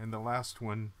one. And the last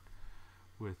one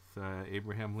with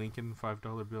Abraham Lincoln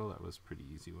 $5 bill, that was a pretty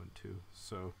easy one too.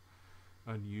 So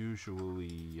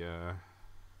unusually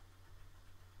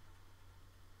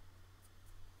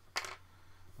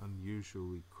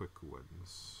quick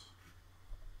ones.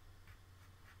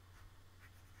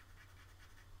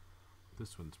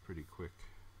 This one's pretty quick.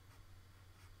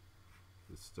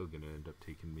 It's still going to end up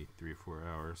taking me 3 or 4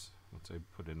 hours once I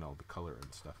put in all the color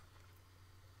and stuff.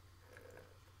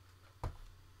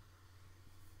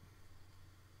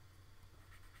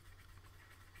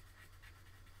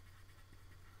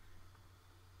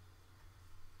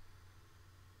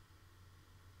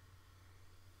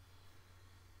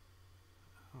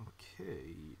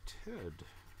 Okay, Ted.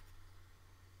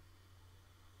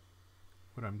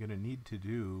 What I'm going to need to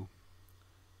do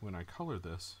when I color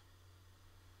this,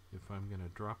 if I'm going to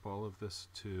drop all of this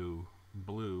to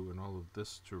blue and all of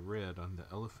this to red on the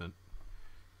elephant,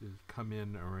 is come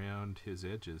in around his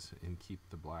edges and keep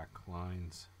the black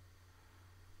lines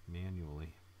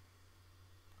manually,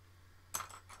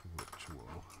 which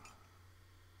will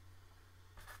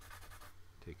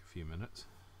take a few minutes.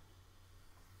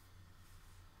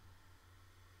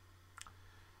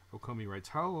 Okomi writes,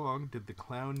 how long did the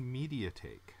clown media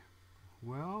take?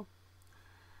 Well,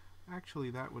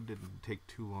 actually that one didn't take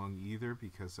too long either,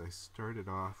 because I started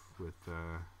off with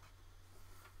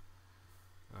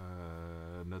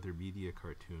another media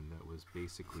cartoon that was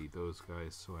basically those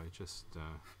guys, so I just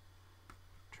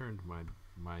turned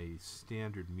my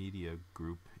standard media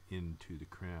group into the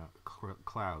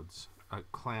clowns,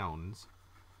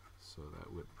 so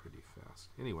that went pretty fast.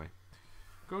 Anyway,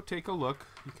 go take a look.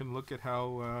 You can look at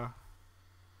how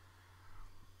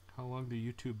long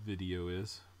the YouTube video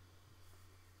is.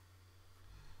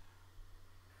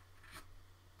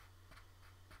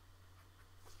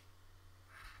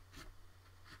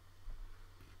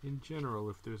 In general,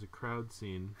 if there's a crowd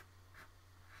scene,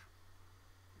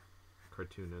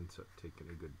 cartoon ends up taking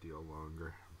a good deal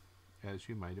longer, as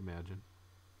you might imagine.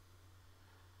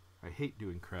 I hate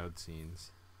doing crowd scenes.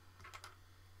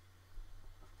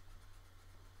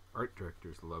 Art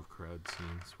directors love crowd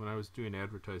scenes. When I was doing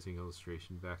advertising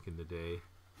illustration back in the day,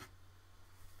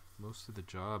 most of the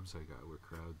jobs I got were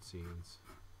crowd scenes.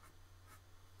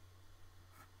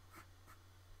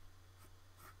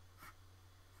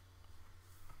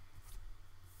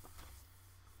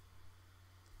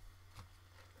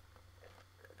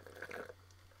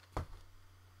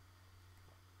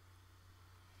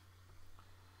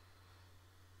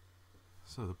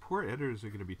 So the poor editors are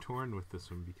going to be torn with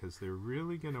this one, because they're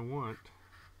really going to want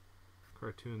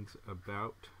cartoons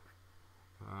about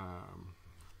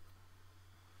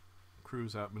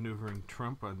Cruz outmaneuvering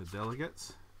Trump on the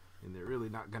delegates, and they're really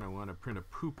not going to want to print a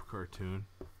poop cartoon.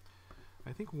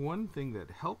 I think one thing that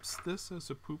helps this as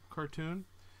a poop cartoon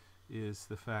is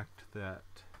the fact that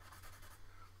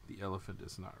the elephant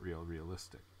is not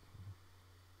realistic.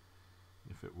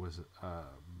 If it was a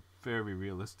very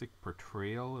realistic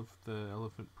portrayal of the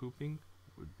elephant pooping,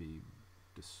 it would be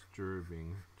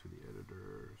disturbing to the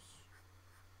editors.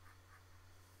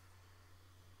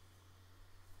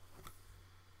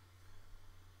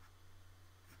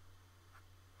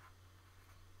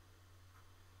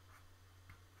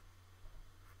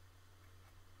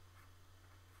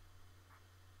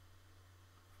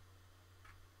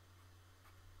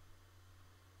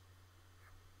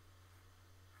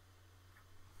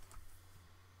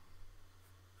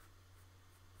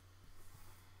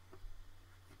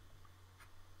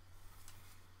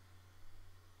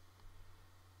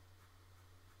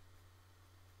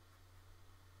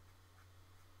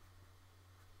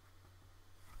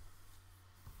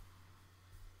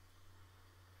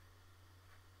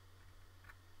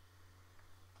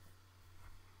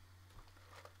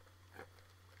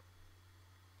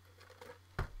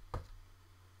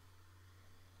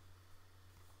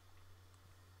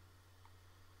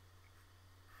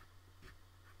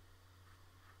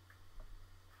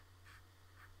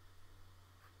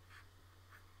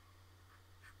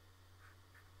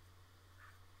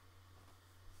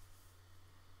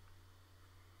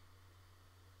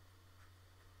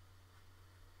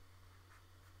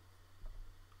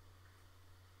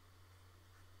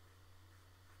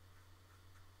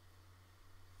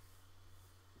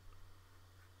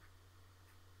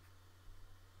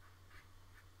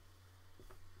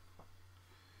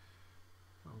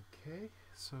 Okay,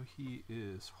 so he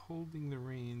is holding the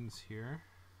reins here.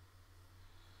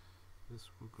 This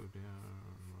will go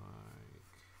down like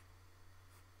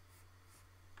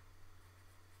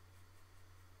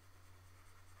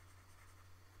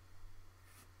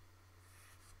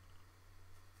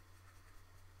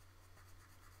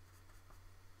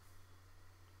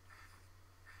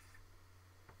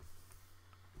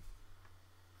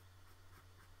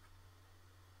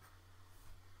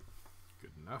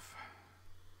enough.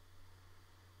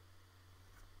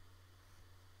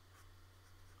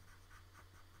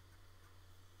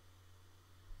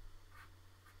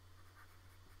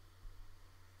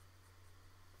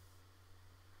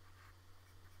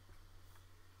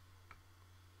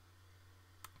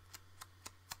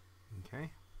 Okay.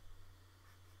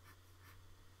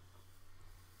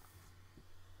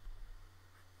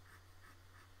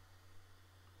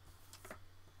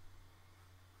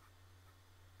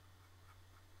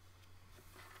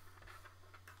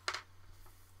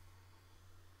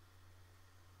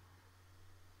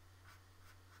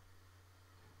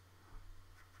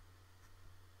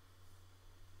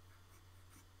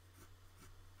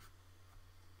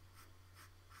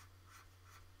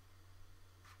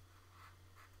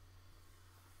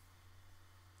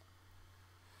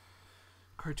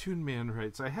 Cartoon Man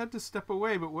writes, I had to step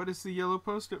away, but what is the yellow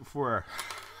post-it for?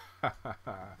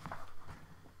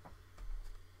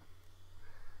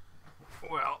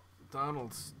 Well,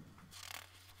 Donald's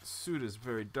suit is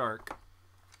very dark,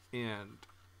 and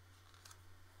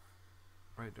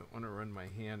I don't want to run my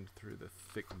hand through the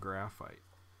thick graphite.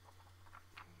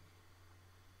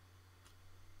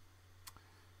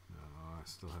 No, I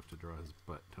still have to draw his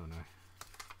butt, don't I?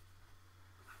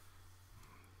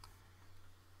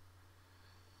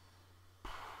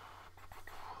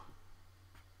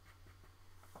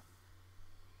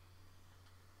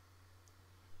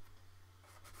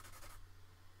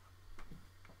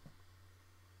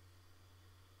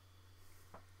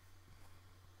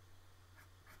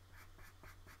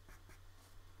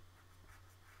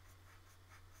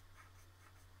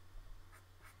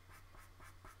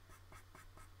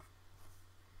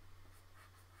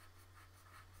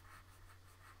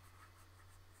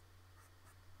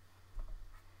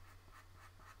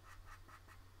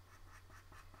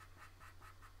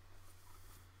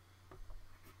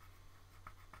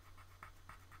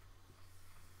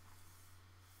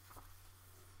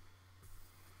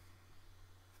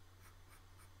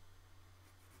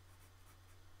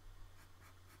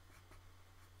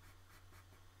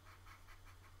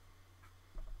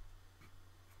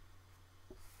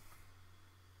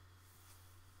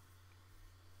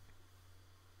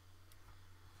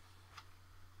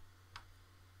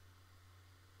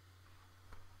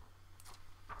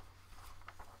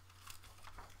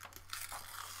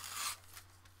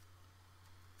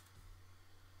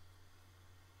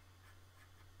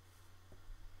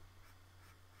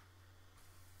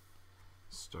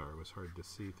 Star was hard to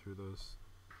see through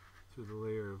the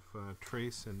layer of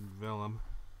trace and vellum.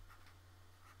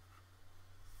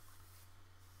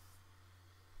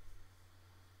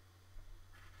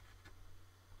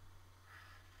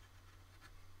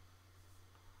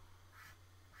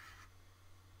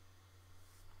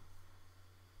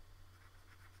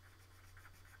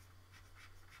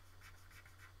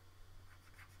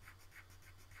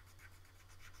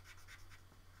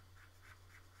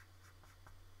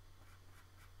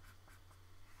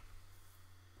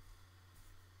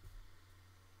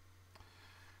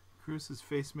 Cruz's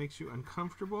face makes you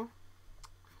uncomfortable.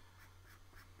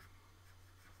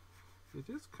 It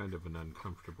is kind of an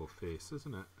uncomfortable face,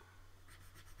 isn't it?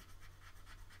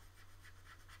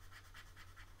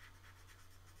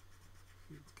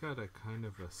 He's got a kind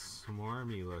of a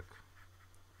smarmy look.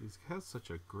 He has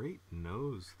such a great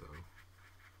nose, though.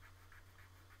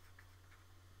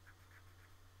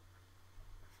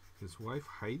 His wife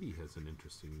Heidi has an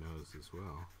interesting nose as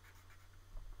well.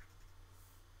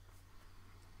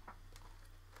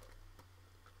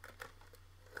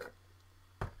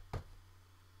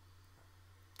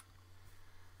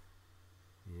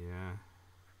 Yeah.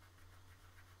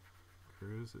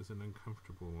 Cruz is an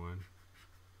uncomfortable one.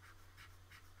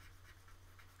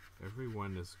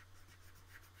 Everyone is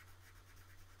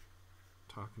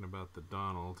talking about the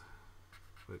Donald,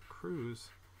 but Cruz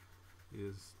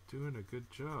is doing a good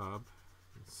job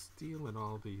stealing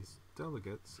all these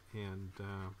delegates, and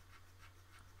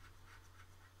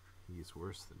he's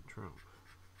worse than Trump.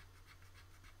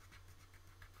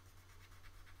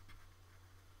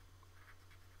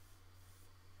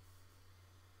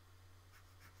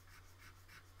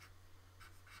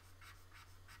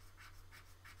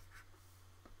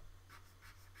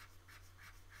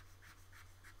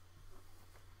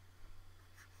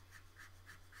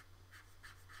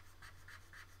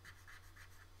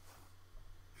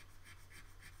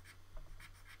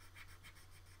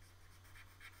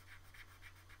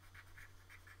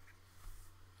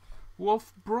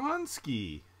 Wolf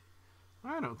Bronski.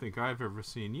 I don't think I've ever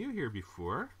seen you here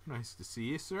before. Nice to see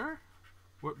you, sir.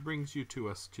 What brings you to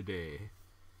us today?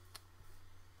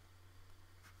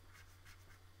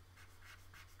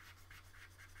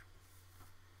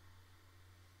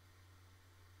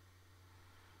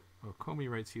 Comey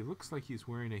writes, he looks like he's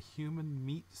wearing a human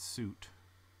meat suit.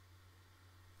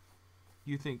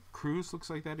 You think Cruz looks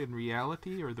like that in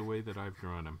reality or the way that I've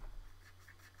drawn him?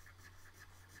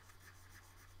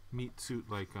 Meat suit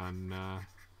like on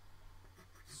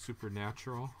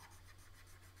Supernatural.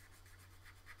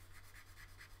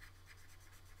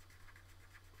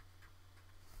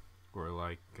 Or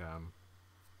like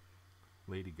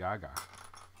Lady Gaga.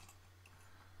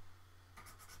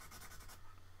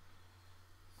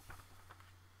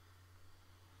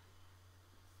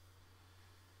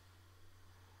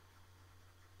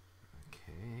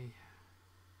 Okay.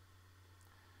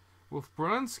 Wolf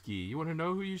Bronski, you want to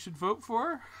know who you should vote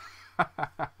for?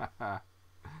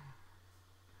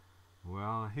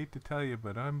 Well, I hate to tell you,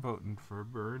 but I'm voting for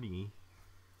Bernie.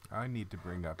 I need to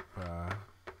bring up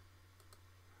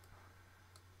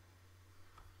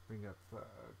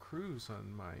Cruz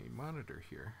on my monitor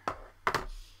here.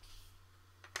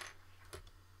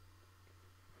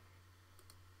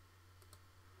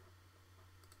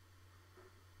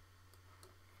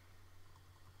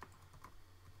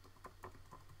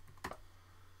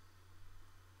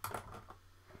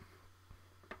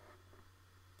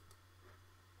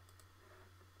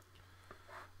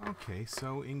 Okay,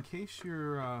 so in case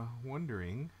you're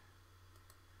wondering,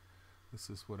 this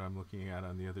is what I'm looking at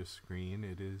on the other screen.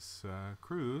 It is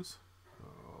Cruz.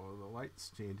 Oh, the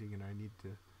light's changing and I need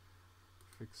to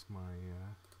fix my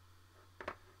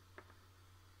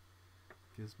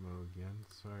gizmo again.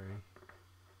 Sorry.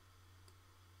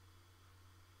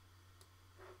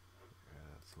 Yeah,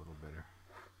 that's a little better.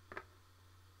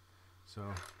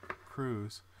 So,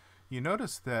 Cruz. You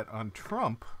notice that on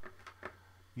Trump,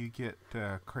 you get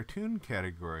cartoon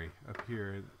category up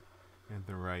here in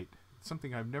the right.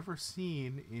 Something I've never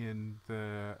seen in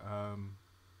the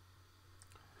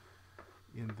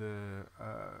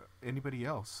anybody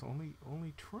else.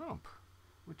 Only Trump,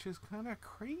 which is kind of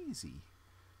crazy.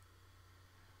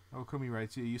 Oh, Comey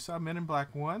writes, you saw Men in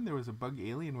Black 1. There was a bug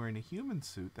alien wearing a human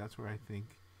suit. That's where I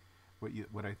think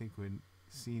what I think when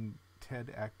seen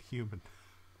Ted act human.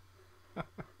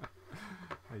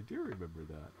 I do remember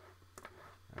that.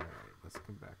 All right, let's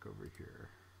come back over here.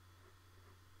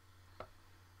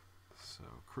 So,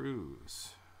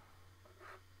 Cruz.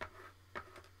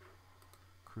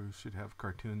 Cruz should have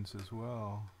cartoons as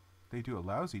well. They do a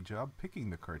lousy job picking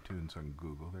the cartoons on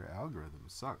Google. Their algorithm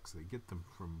sucks. They get them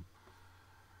from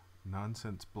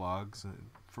nonsense blogs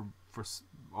and for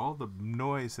all the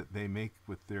noise that they make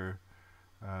with their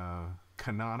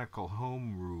canonical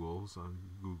home rules on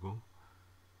Google.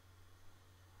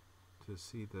 To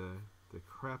see the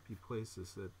crappy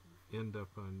places that end up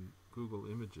on Google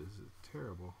Images is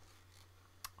terrible.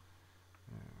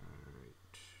 Alright.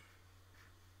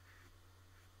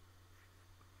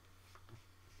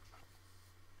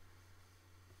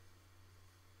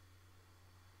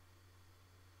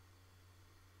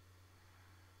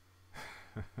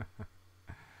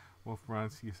 Wolf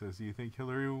Bronski says, do you think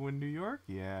Hillary will win New York?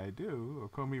 Yeah, I do.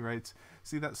 Okomi writes,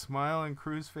 see that smile on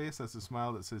Cruz's face? That's a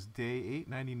smile that says, day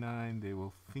 899, they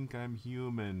will think I'm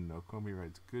human. Okomi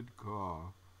writes, good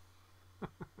call.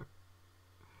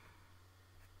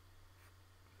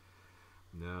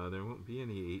 No, there won't be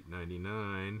any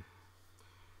 899.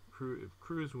 If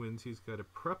Cruz wins, he's got to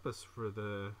prep us for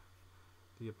the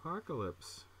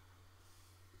apocalypse.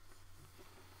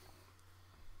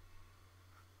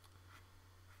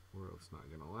 World's not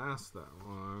going to last that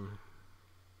long.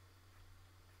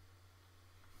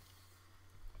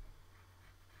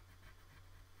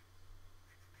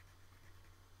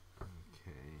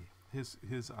 Okay.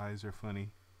 His eyes are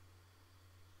funny.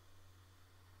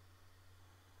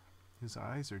 His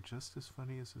eyes are just as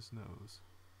funny as his nose.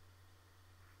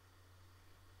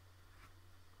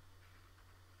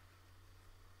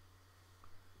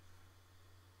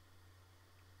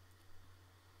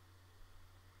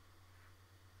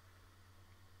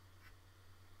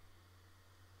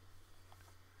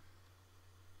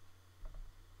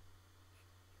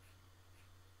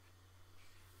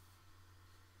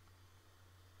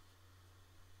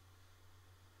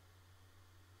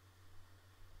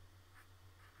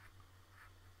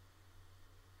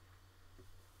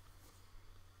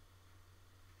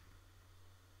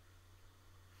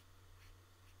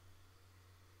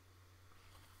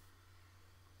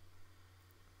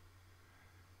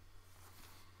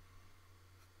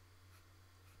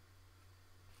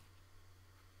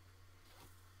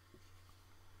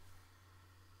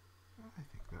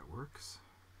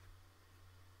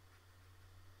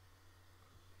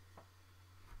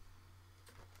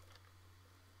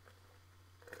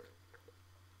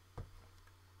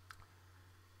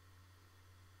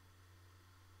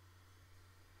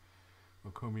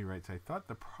 Comey writes, I thought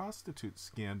the prostitute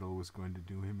scandal was going to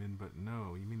do him in, but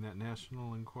no. You mean that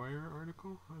National Enquirer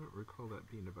article? I don't recall that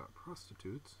being about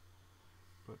prostitutes.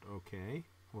 But okay.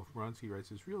 Wolf Bronsky writes,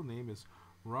 his real name is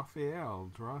Raphael.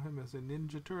 Draw him as a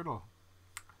Ninja Turtle.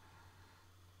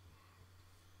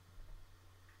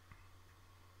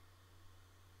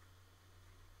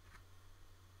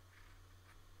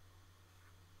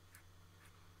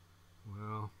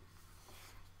 Well,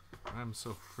 I'm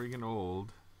so friggin'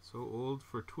 old, so old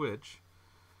for Twitch,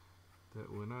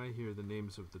 that when I hear the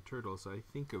names of the turtles, I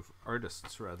think of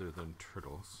artists rather than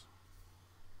turtles.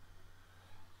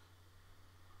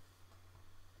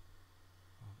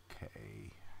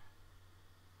 Okay.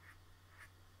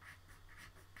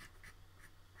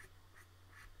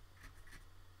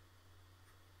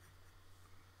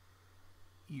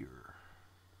 Ear.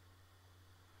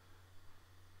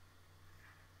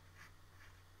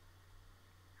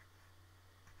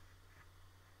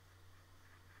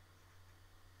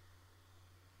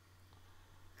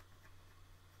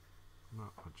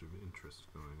 Not much of interest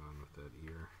going on with that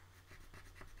ear.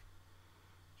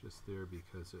 Just there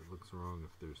because it looks wrong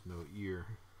if there's no ear.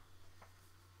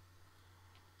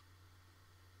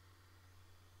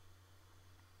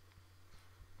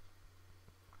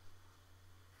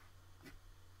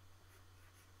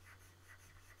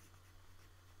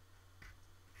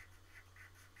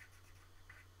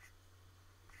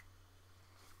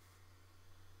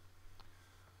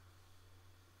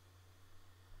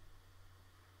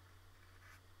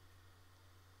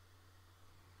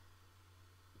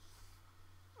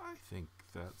 I think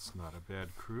that's not a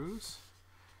bad Cruz.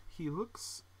 He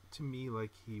looks to me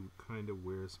like he kind of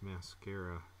wears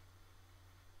mascara.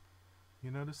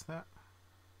 You notice that?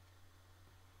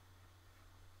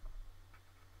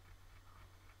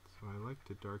 So I like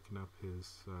to darken up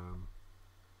his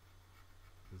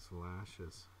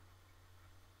lashes.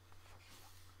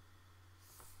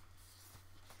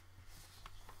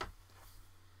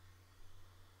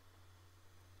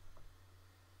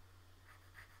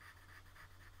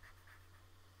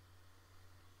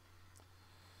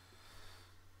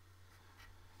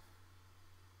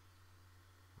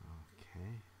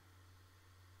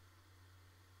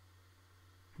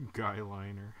 Guy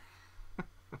liner.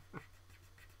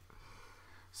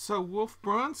 So Wolf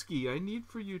Bronsky, I need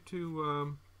for you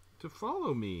to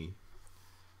follow me.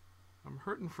 I'm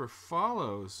hurting for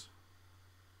follows.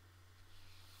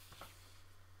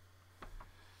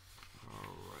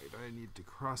 All right, I need to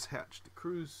cross-hatch the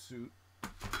Cruz suit.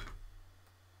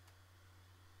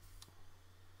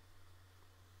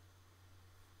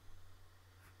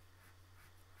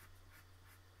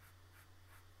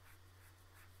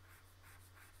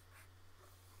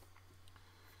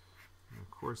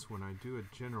 Of course, when I do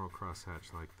a general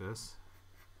crosshatch like this,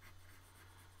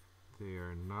 they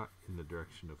are not in the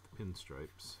direction of the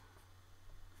pinstripes.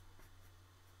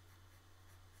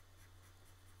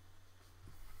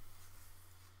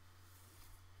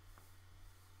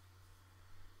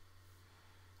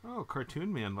 Oh,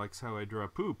 Cartoon Man likes how I draw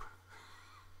poop.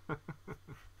 The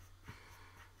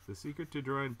secret to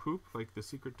drawing poop, like the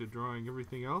secret to drawing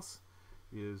everything else,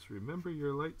 is remember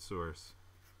your light source.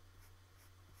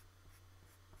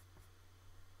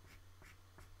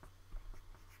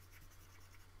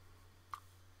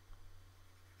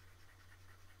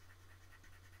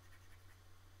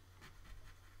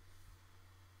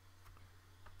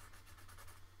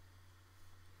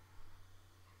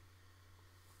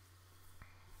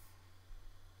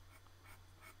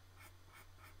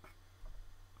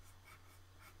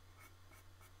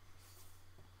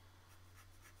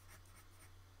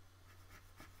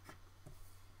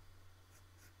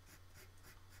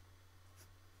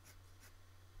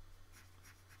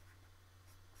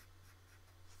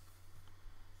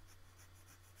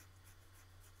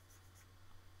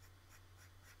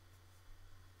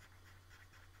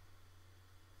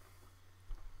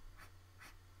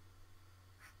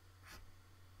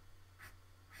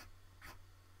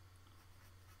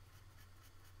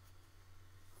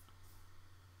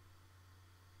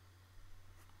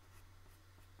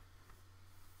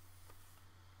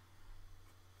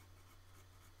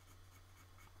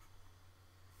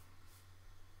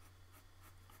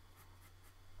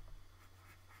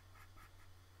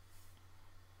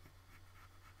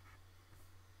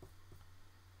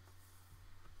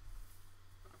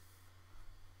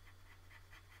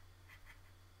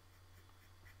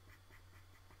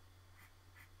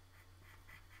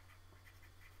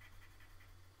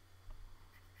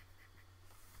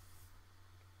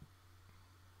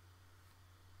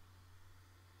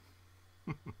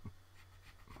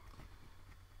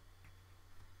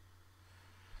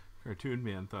 Cartoon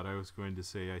Man thought I was going to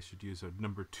say I should use a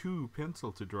number 2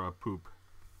 pencil to draw poop.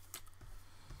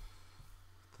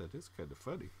 That is kind of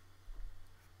funny.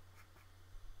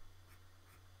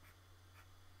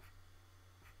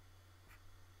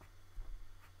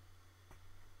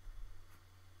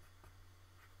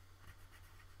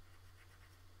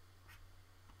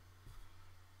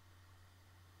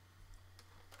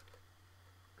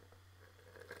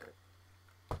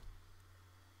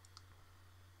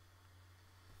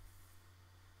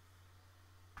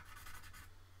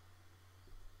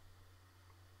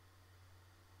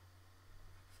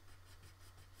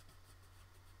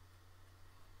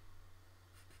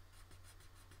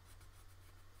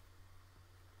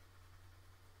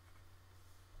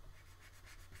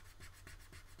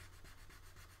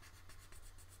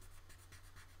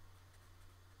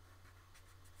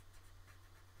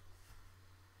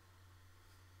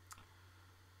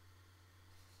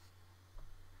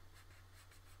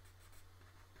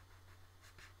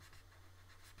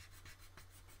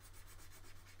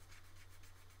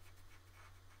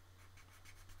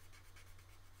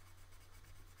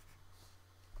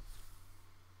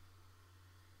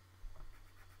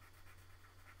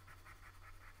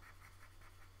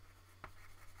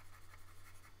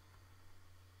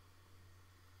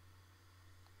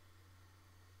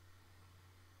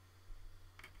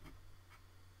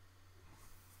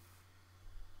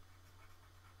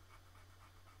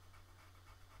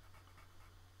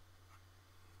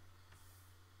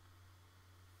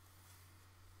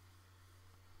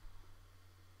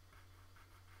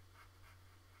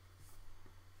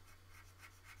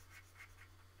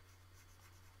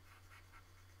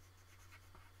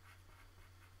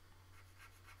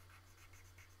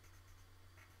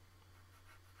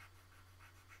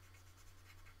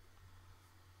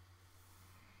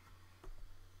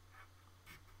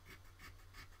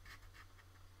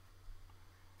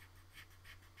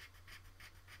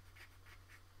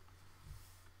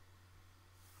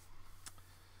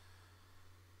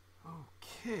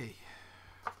 Okay,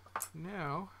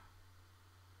 now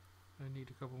I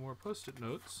need a couple more post-it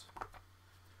notes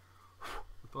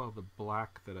with all the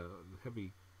black that a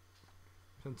heavy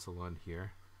pencil on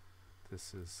here.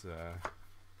 This is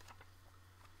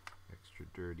extra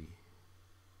dirty.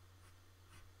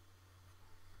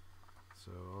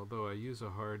 So although I use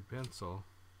a hard pencil,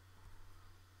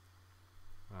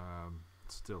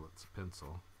 still it's a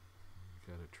pencil.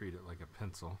 You gotta treat it like a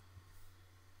pencil.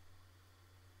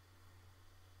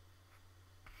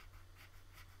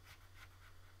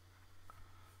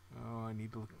 Oh, I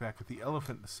need to look back at the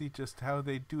elephant to see just how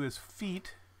they do his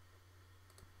feet.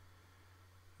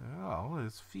 Oh,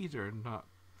 his feet are not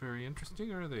very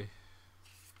interesting, are they?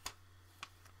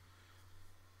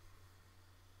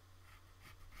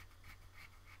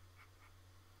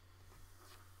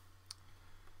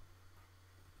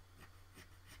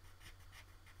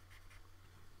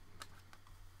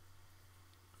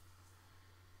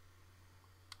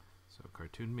 So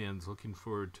Cartoon Man's looking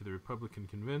forward to the Republican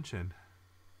convention.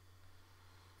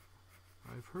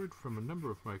 I've heard from a number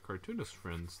of my cartoonist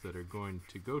friends that are going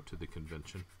to go to the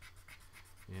convention,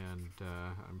 and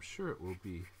I'm sure it will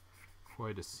be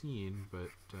quite a scene, but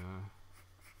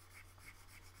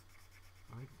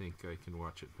I think I can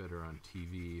watch it better on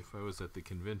TV. If I was at the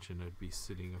convention, I'd be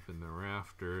sitting up in the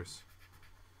rafters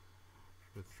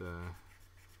with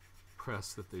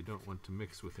press that they don't want to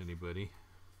mix with anybody.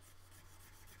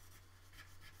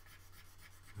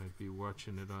 I'd be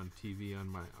watching it on TV on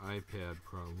my iPad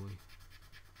probably.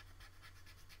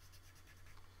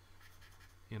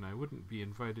 And I wouldn't be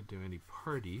invited to any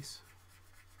parties.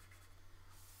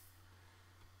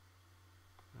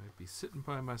 I'd be sitting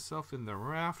by myself in the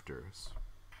rafters,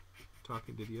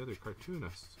 talking to the other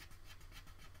cartoonists.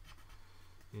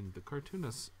 And the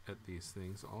cartoonists at these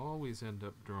things always end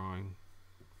up drawing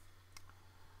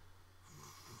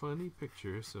funny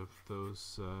pictures of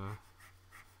those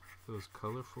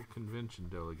colorful convention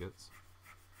delegates.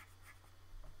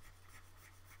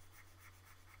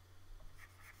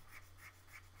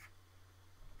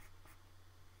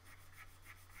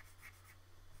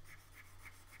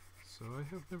 So I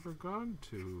have never gone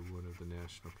to one of the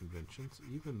national conventions,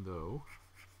 even though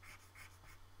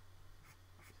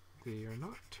they are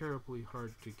not terribly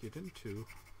hard to get into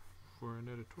for an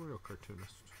editorial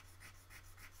cartoonist.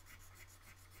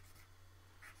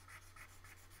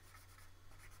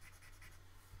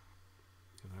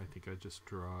 And I think I just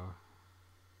draw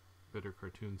better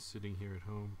cartoons sitting here at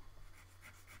home.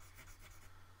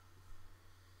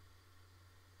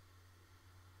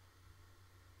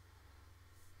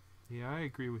 Yeah, I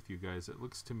agree with you guys. It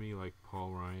looks to me like Paul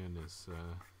Ryan is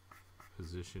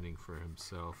positioning for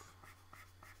himself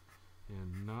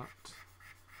and not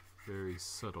very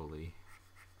subtly.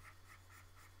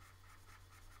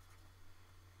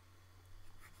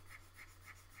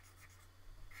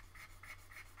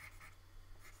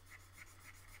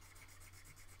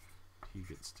 He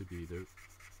gets to be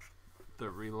the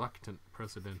reluctant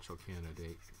presidential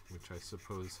candidate, which I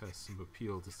suppose has some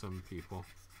appeal to some people.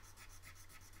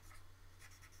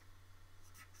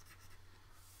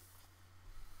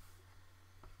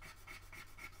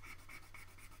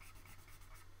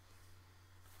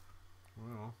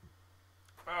 Well,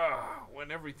 when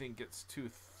everything gets too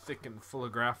thick and full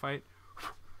of graphite,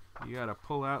 you gotta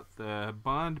pull out the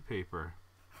bond paper.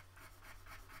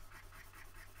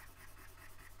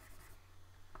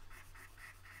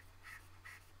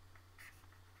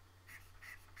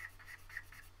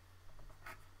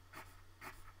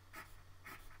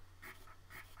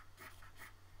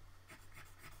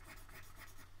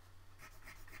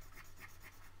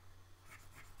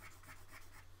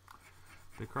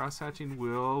 The cross-hatching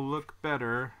will look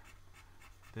better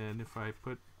than if I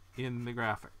put in the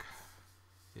graphic.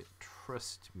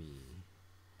 Trust me,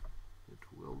 it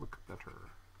will look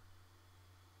better.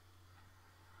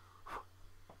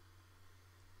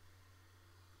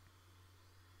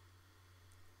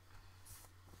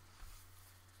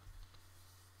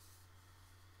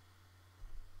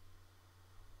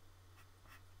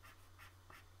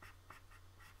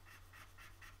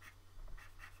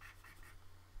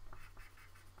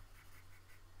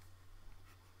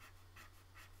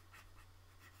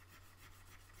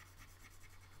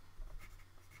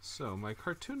 So, my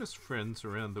cartoonist friends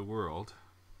around the world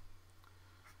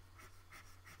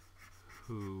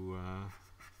who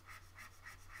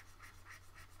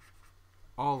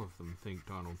all of them think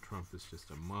Donald Trump is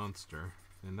just a monster,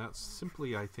 and that's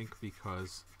simply, I think,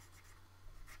 because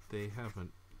they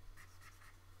haven't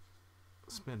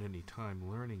spent any time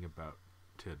learning about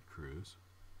Ted Cruz.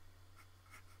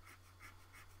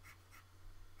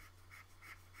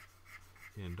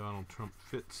 And Donald Trump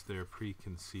fits their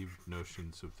preconceived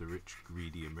notions of the rich,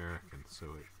 greedy American.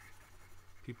 So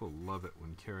people love it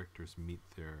when characters meet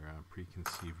their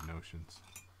preconceived notions.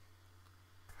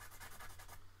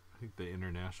 I think the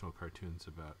international cartoons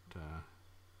about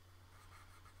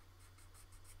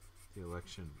the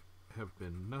election have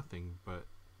been nothing but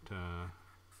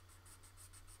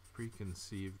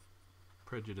preconceived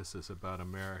prejudices about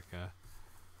America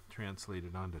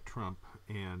translated onto Trump,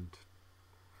 and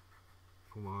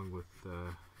along with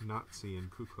Nazi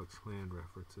and Ku Klux Klan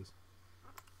references.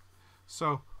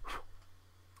 So,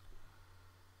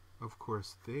 of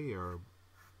course, they are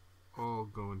all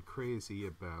going crazy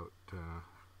about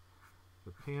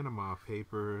the Panama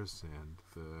Papers and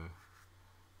the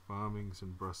bombings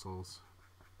in Brussels.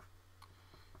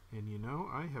 And you know,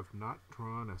 I have not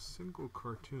drawn a single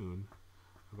cartoon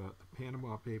about the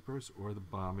Panama Papers or the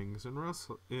bombings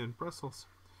in Brussels.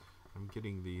 I'm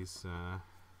getting these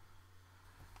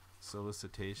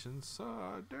solicitations.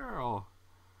 Daryl,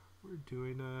 we're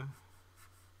doing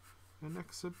an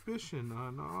exhibition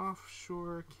on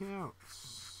offshore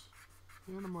accounts,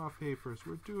 Panama Papers.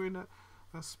 We're doing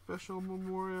a special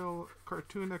memorial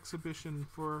cartoon exhibition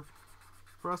for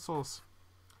Brussels.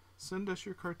 Send us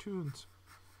your cartoons.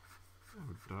 I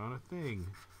haven't done a thing.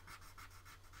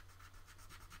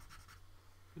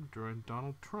 Been drawing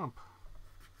Donald Trump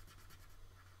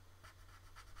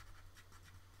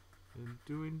and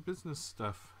doing business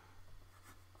stuff,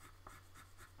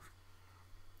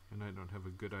 and I don't have a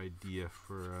good idea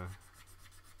for a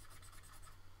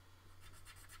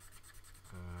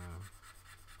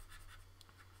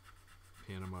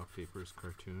Panama Papers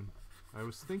cartoon. I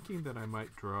was thinking that I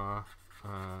might draw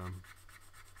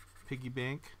piggy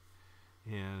bank,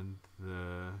 and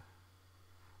the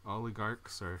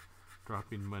oligarchs are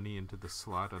dropping money into the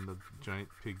slot on the giant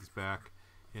pig's back,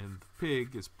 and the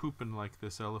pig is pooping like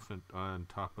this elephant on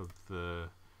top of the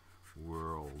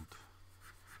world.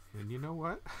 And you know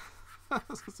what?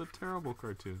 This is a terrible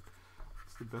cartoon.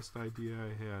 It's the best idea I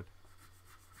had.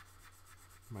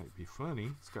 Might be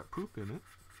funny. It's got poop in it.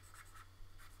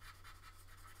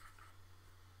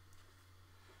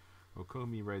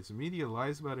 Okomi writes, the media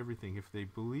lies about everything. If they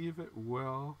believe it,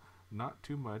 well, not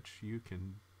too much you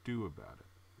can do about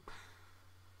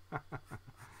it.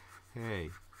 Hey,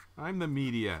 I'm the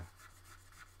media.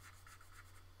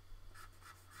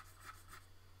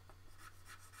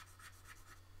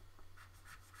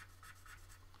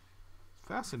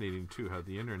 Fascinating, too, how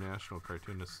the international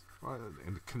cartoonists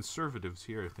and conservatives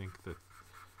here think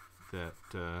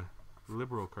that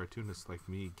liberal cartoonists like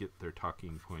me get their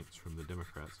talking points from the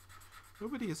Democrats.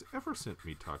 Nobody has ever sent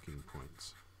me talking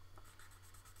points.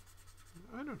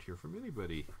 I don't hear from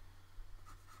anybody.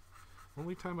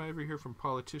 Only time I ever hear from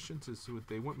politicians is when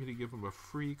they want me to give them a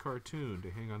free cartoon to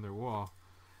hang on their wall.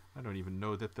 I don't even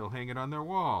know that they'll hang it on their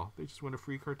wall. They just want a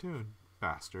free cartoon.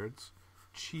 Bastards.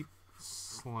 Cheap,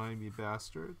 slimy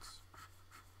bastards.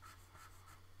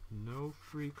 No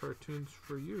free cartoons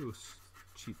for you,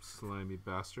 cheap, slimy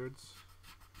bastards.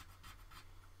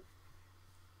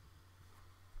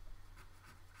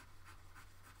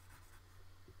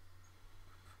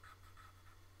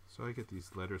 So I get these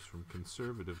letters from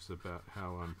conservatives about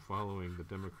how I'm following the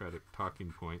Democratic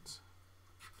talking points.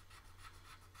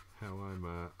 How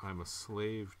I'm a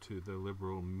slave to the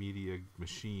liberal media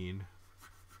machine.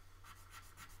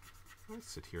 I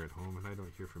sit here at home and I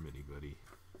don't hear from anybody.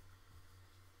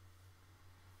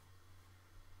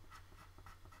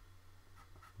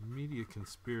 Media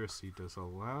conspiracy does a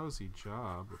lousy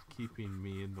job of keeping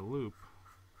me in the loop.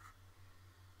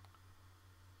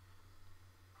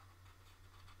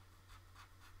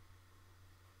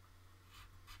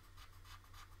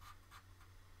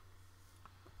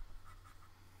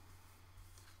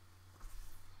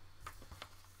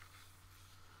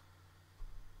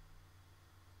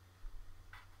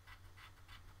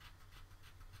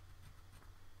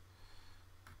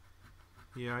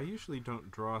 Yeah, I usually don't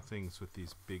draw things with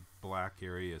these big black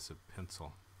areas of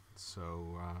pencil.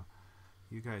 So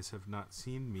you guys have not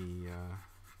seen me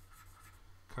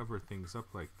cover things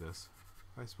up like this.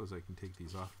 I suppose I can take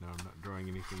these off now. I'm not drawing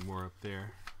anything more up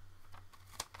there.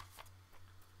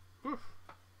 Oof.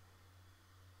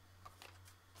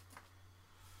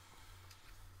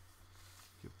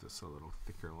 Give this a little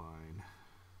thicker line.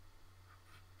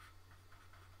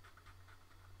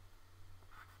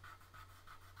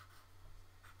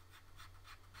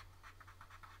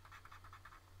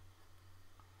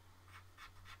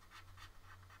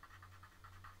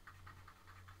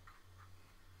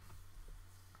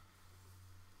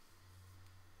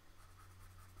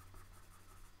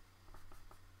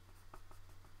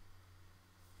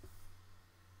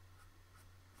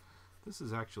 This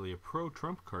is actually a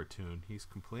pro-Trump cartoon. He's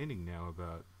complaining now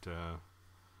about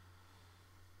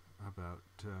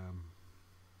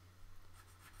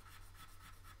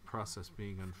process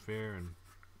being unfair and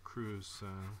Cruz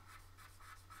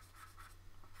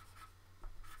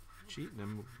cheating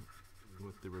him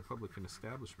with the Republican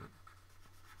establishment.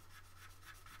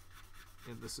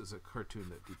 And this is a cartoon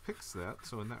that depicts that,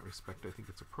 so in that respect I think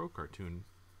it's a pro-cartoon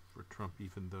for Trump,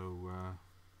 even though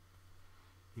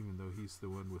he's the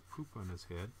one with poop on his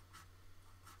head.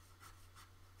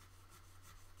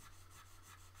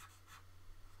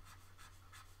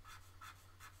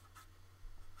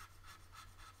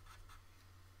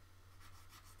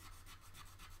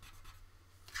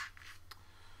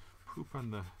 Poop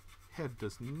on the head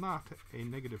does not a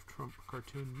negative Trump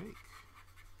cartoon make.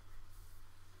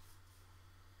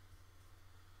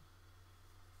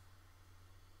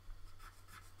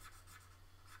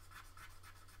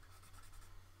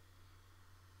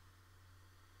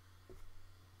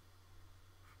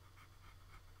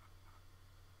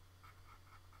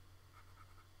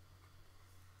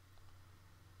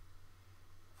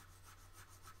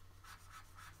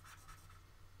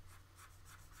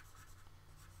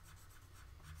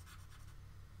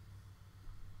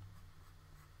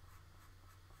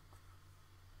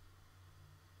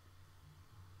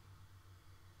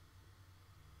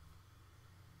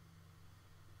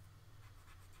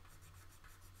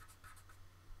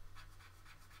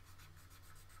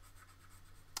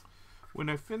 When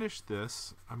I finish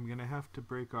this, I'm going to have to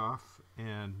break off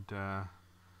and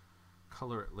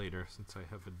color it later since I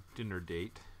have a dinner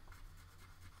date.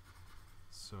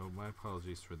 So my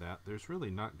apologies for that. There's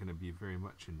really not going to be very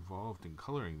much involved in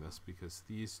coloring this because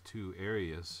these two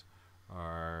areas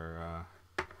are,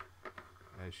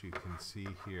 as you can see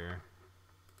here,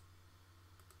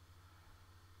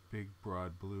 big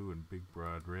broad blue and big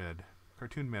broad red.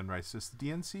 Cartoon Man writes this: the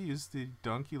DNC used the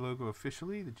donkey logo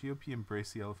officially. The GOP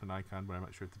embraced the elephant icon, but I'm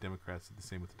not sure if the Democrats did the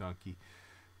same with the donkey.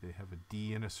 They have a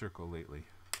D in a circle lately.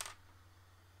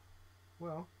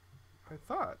 Well, I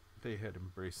thought they had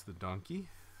embraced the donkey.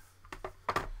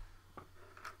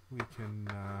 We can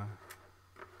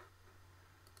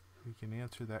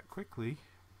answer that quickly.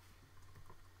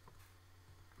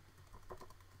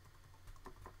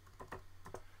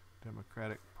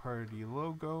 Democratic Party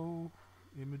logo.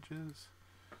 Images.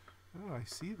 Oh, I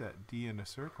see that D in a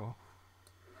circle.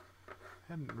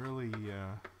 Hadn't really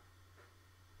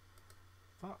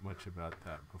thought much about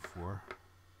that before.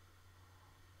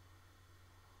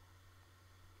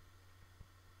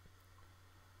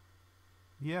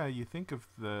 Yeah, you think of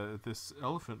this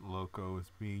elephant logo as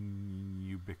being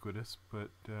ubiquitous,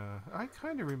 but I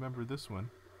kind of remember this one.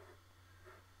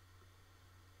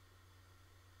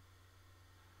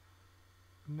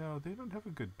 No, they don't have a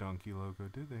good donkey logo,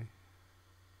 do they?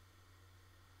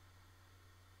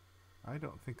 I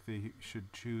don't think they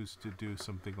should choose to do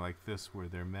something like this where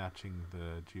they're matching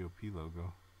the GOP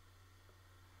logo.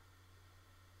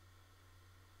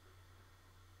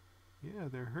 Yeah,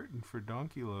 they're hurting for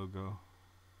donkey logo.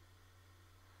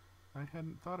 I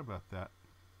hadn't thought about that.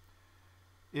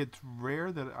 It's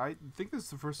rare that I think this is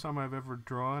the first time I've ever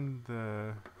drawn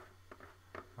the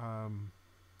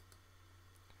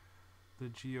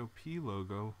GOP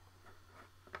logo.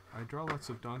 I draw lots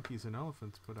of donkeys and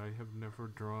elephants, but I have never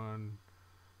drawn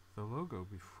the logo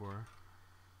before.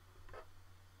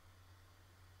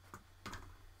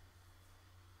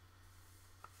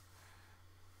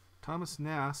 Thomas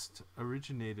Nast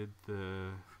originated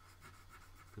the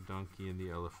donkey and the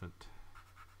elephant.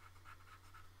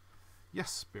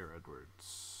 Yes, Bear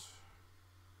Edwards.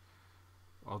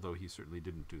 Although he certainly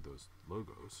didn't do those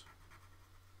logos.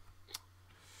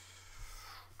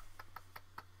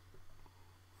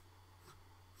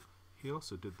 He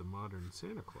also did the modern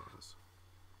Santa Claus.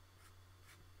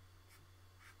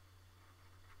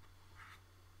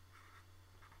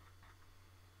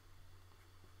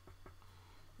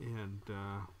 And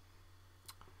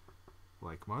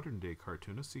like modern day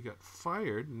cartoonists, he got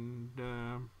fired and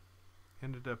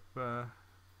ended up, what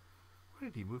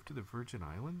did he move to the Virgin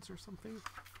Islands or something?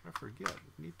 I forget.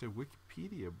 I need to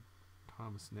Wikipedia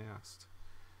Thomas Nast.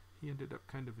 He ended up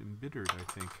kind of embittered,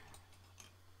 I think.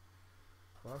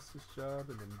 Lost his job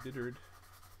and embittered.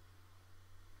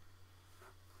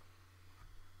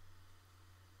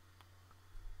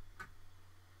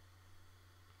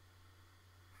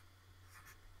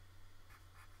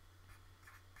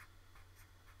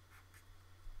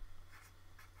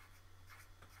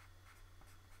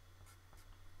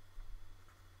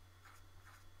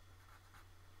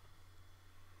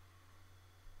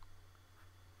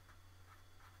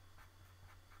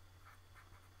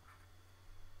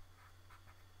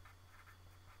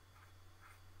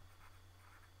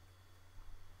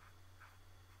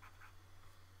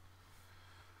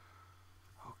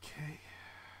 Okay.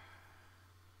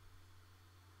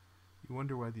 You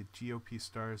wonder why the GOP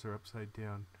stars are upside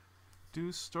down.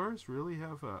 Do stars really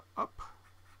have a up?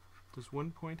 Does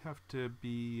one point have to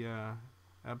be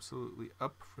absolutely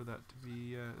up for that to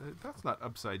be... that's not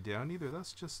upside down either.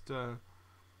 That's just a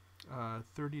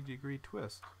 30-degree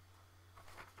twist.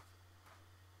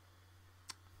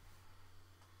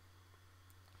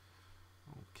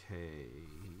 Okay.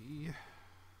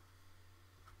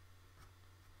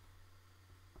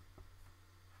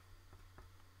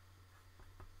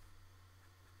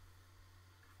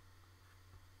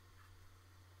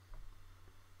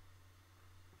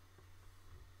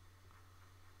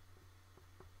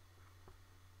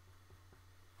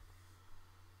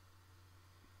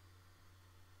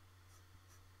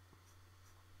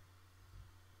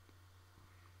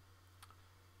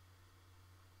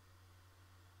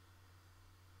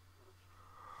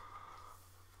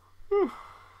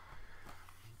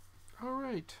 All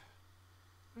right.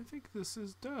 I think this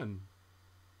is done.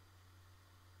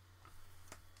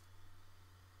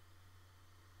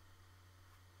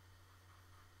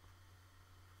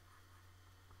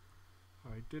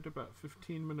 I did about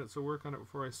 15 minutes of work on it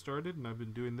before I started, and I've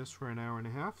been doing this for an hour and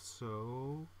a half,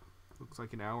 so looks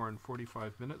like an hour and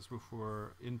 45 minutes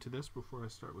before I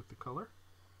start with the color.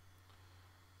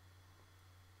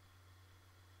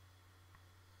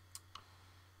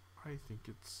 I think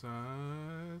it's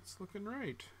looking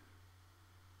right.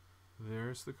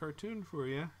 There's the cartoon for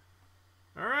you.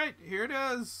 All right, here it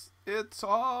is. It's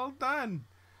all done.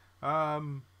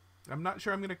 I'm not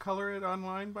sure I'm going to color it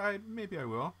online, but maybe I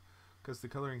will, because the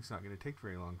coloring's not going to take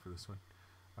very long for this one.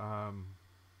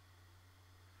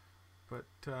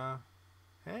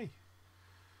 Hey.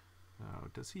 Now,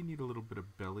 does he need a little bit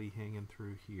of belly hanging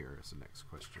through here is the next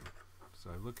question. So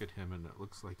I look at him and it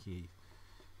looks like he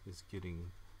is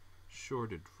getting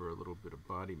shorted for a little bit of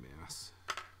body mass.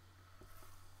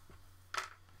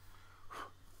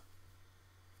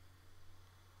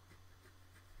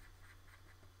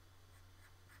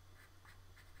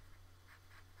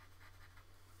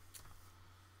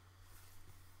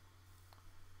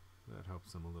 That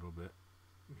helps him a little bit.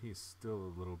 He's still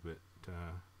a little bit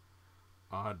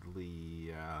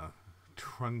oddly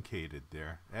truncated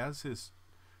there, as is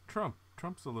Trump.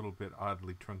 Trump's a little bit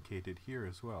oddly truncated here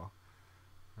as well.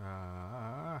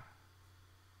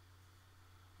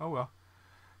 Oh well.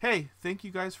 Hey, thank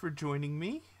you guys for joining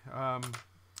me.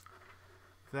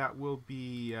 That will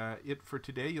be it for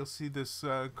today. You'll see this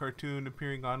cartoon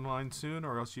appearing online soon,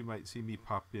 or else you might see me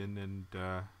pop in and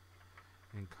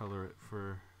color it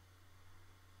for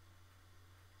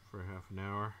half an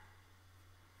hour.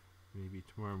 Maybe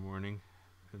tomorrow morning.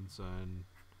 Depends on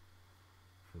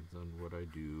what I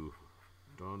do.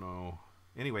 Don't know.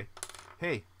 Anyway,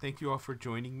 hey, thank you all for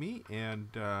joining me. And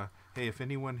hey, if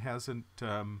anyone hasn't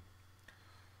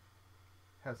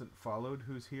followed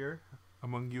who's here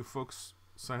among you folks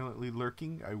silently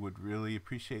lurking, I would really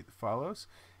appreciate the follows.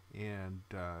 And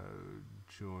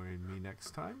join me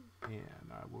next time.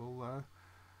 And I will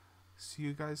see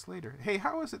you guys later. Hey,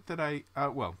 how is it that I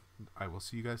will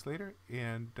see you guys later.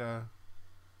 And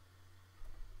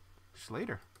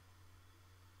later.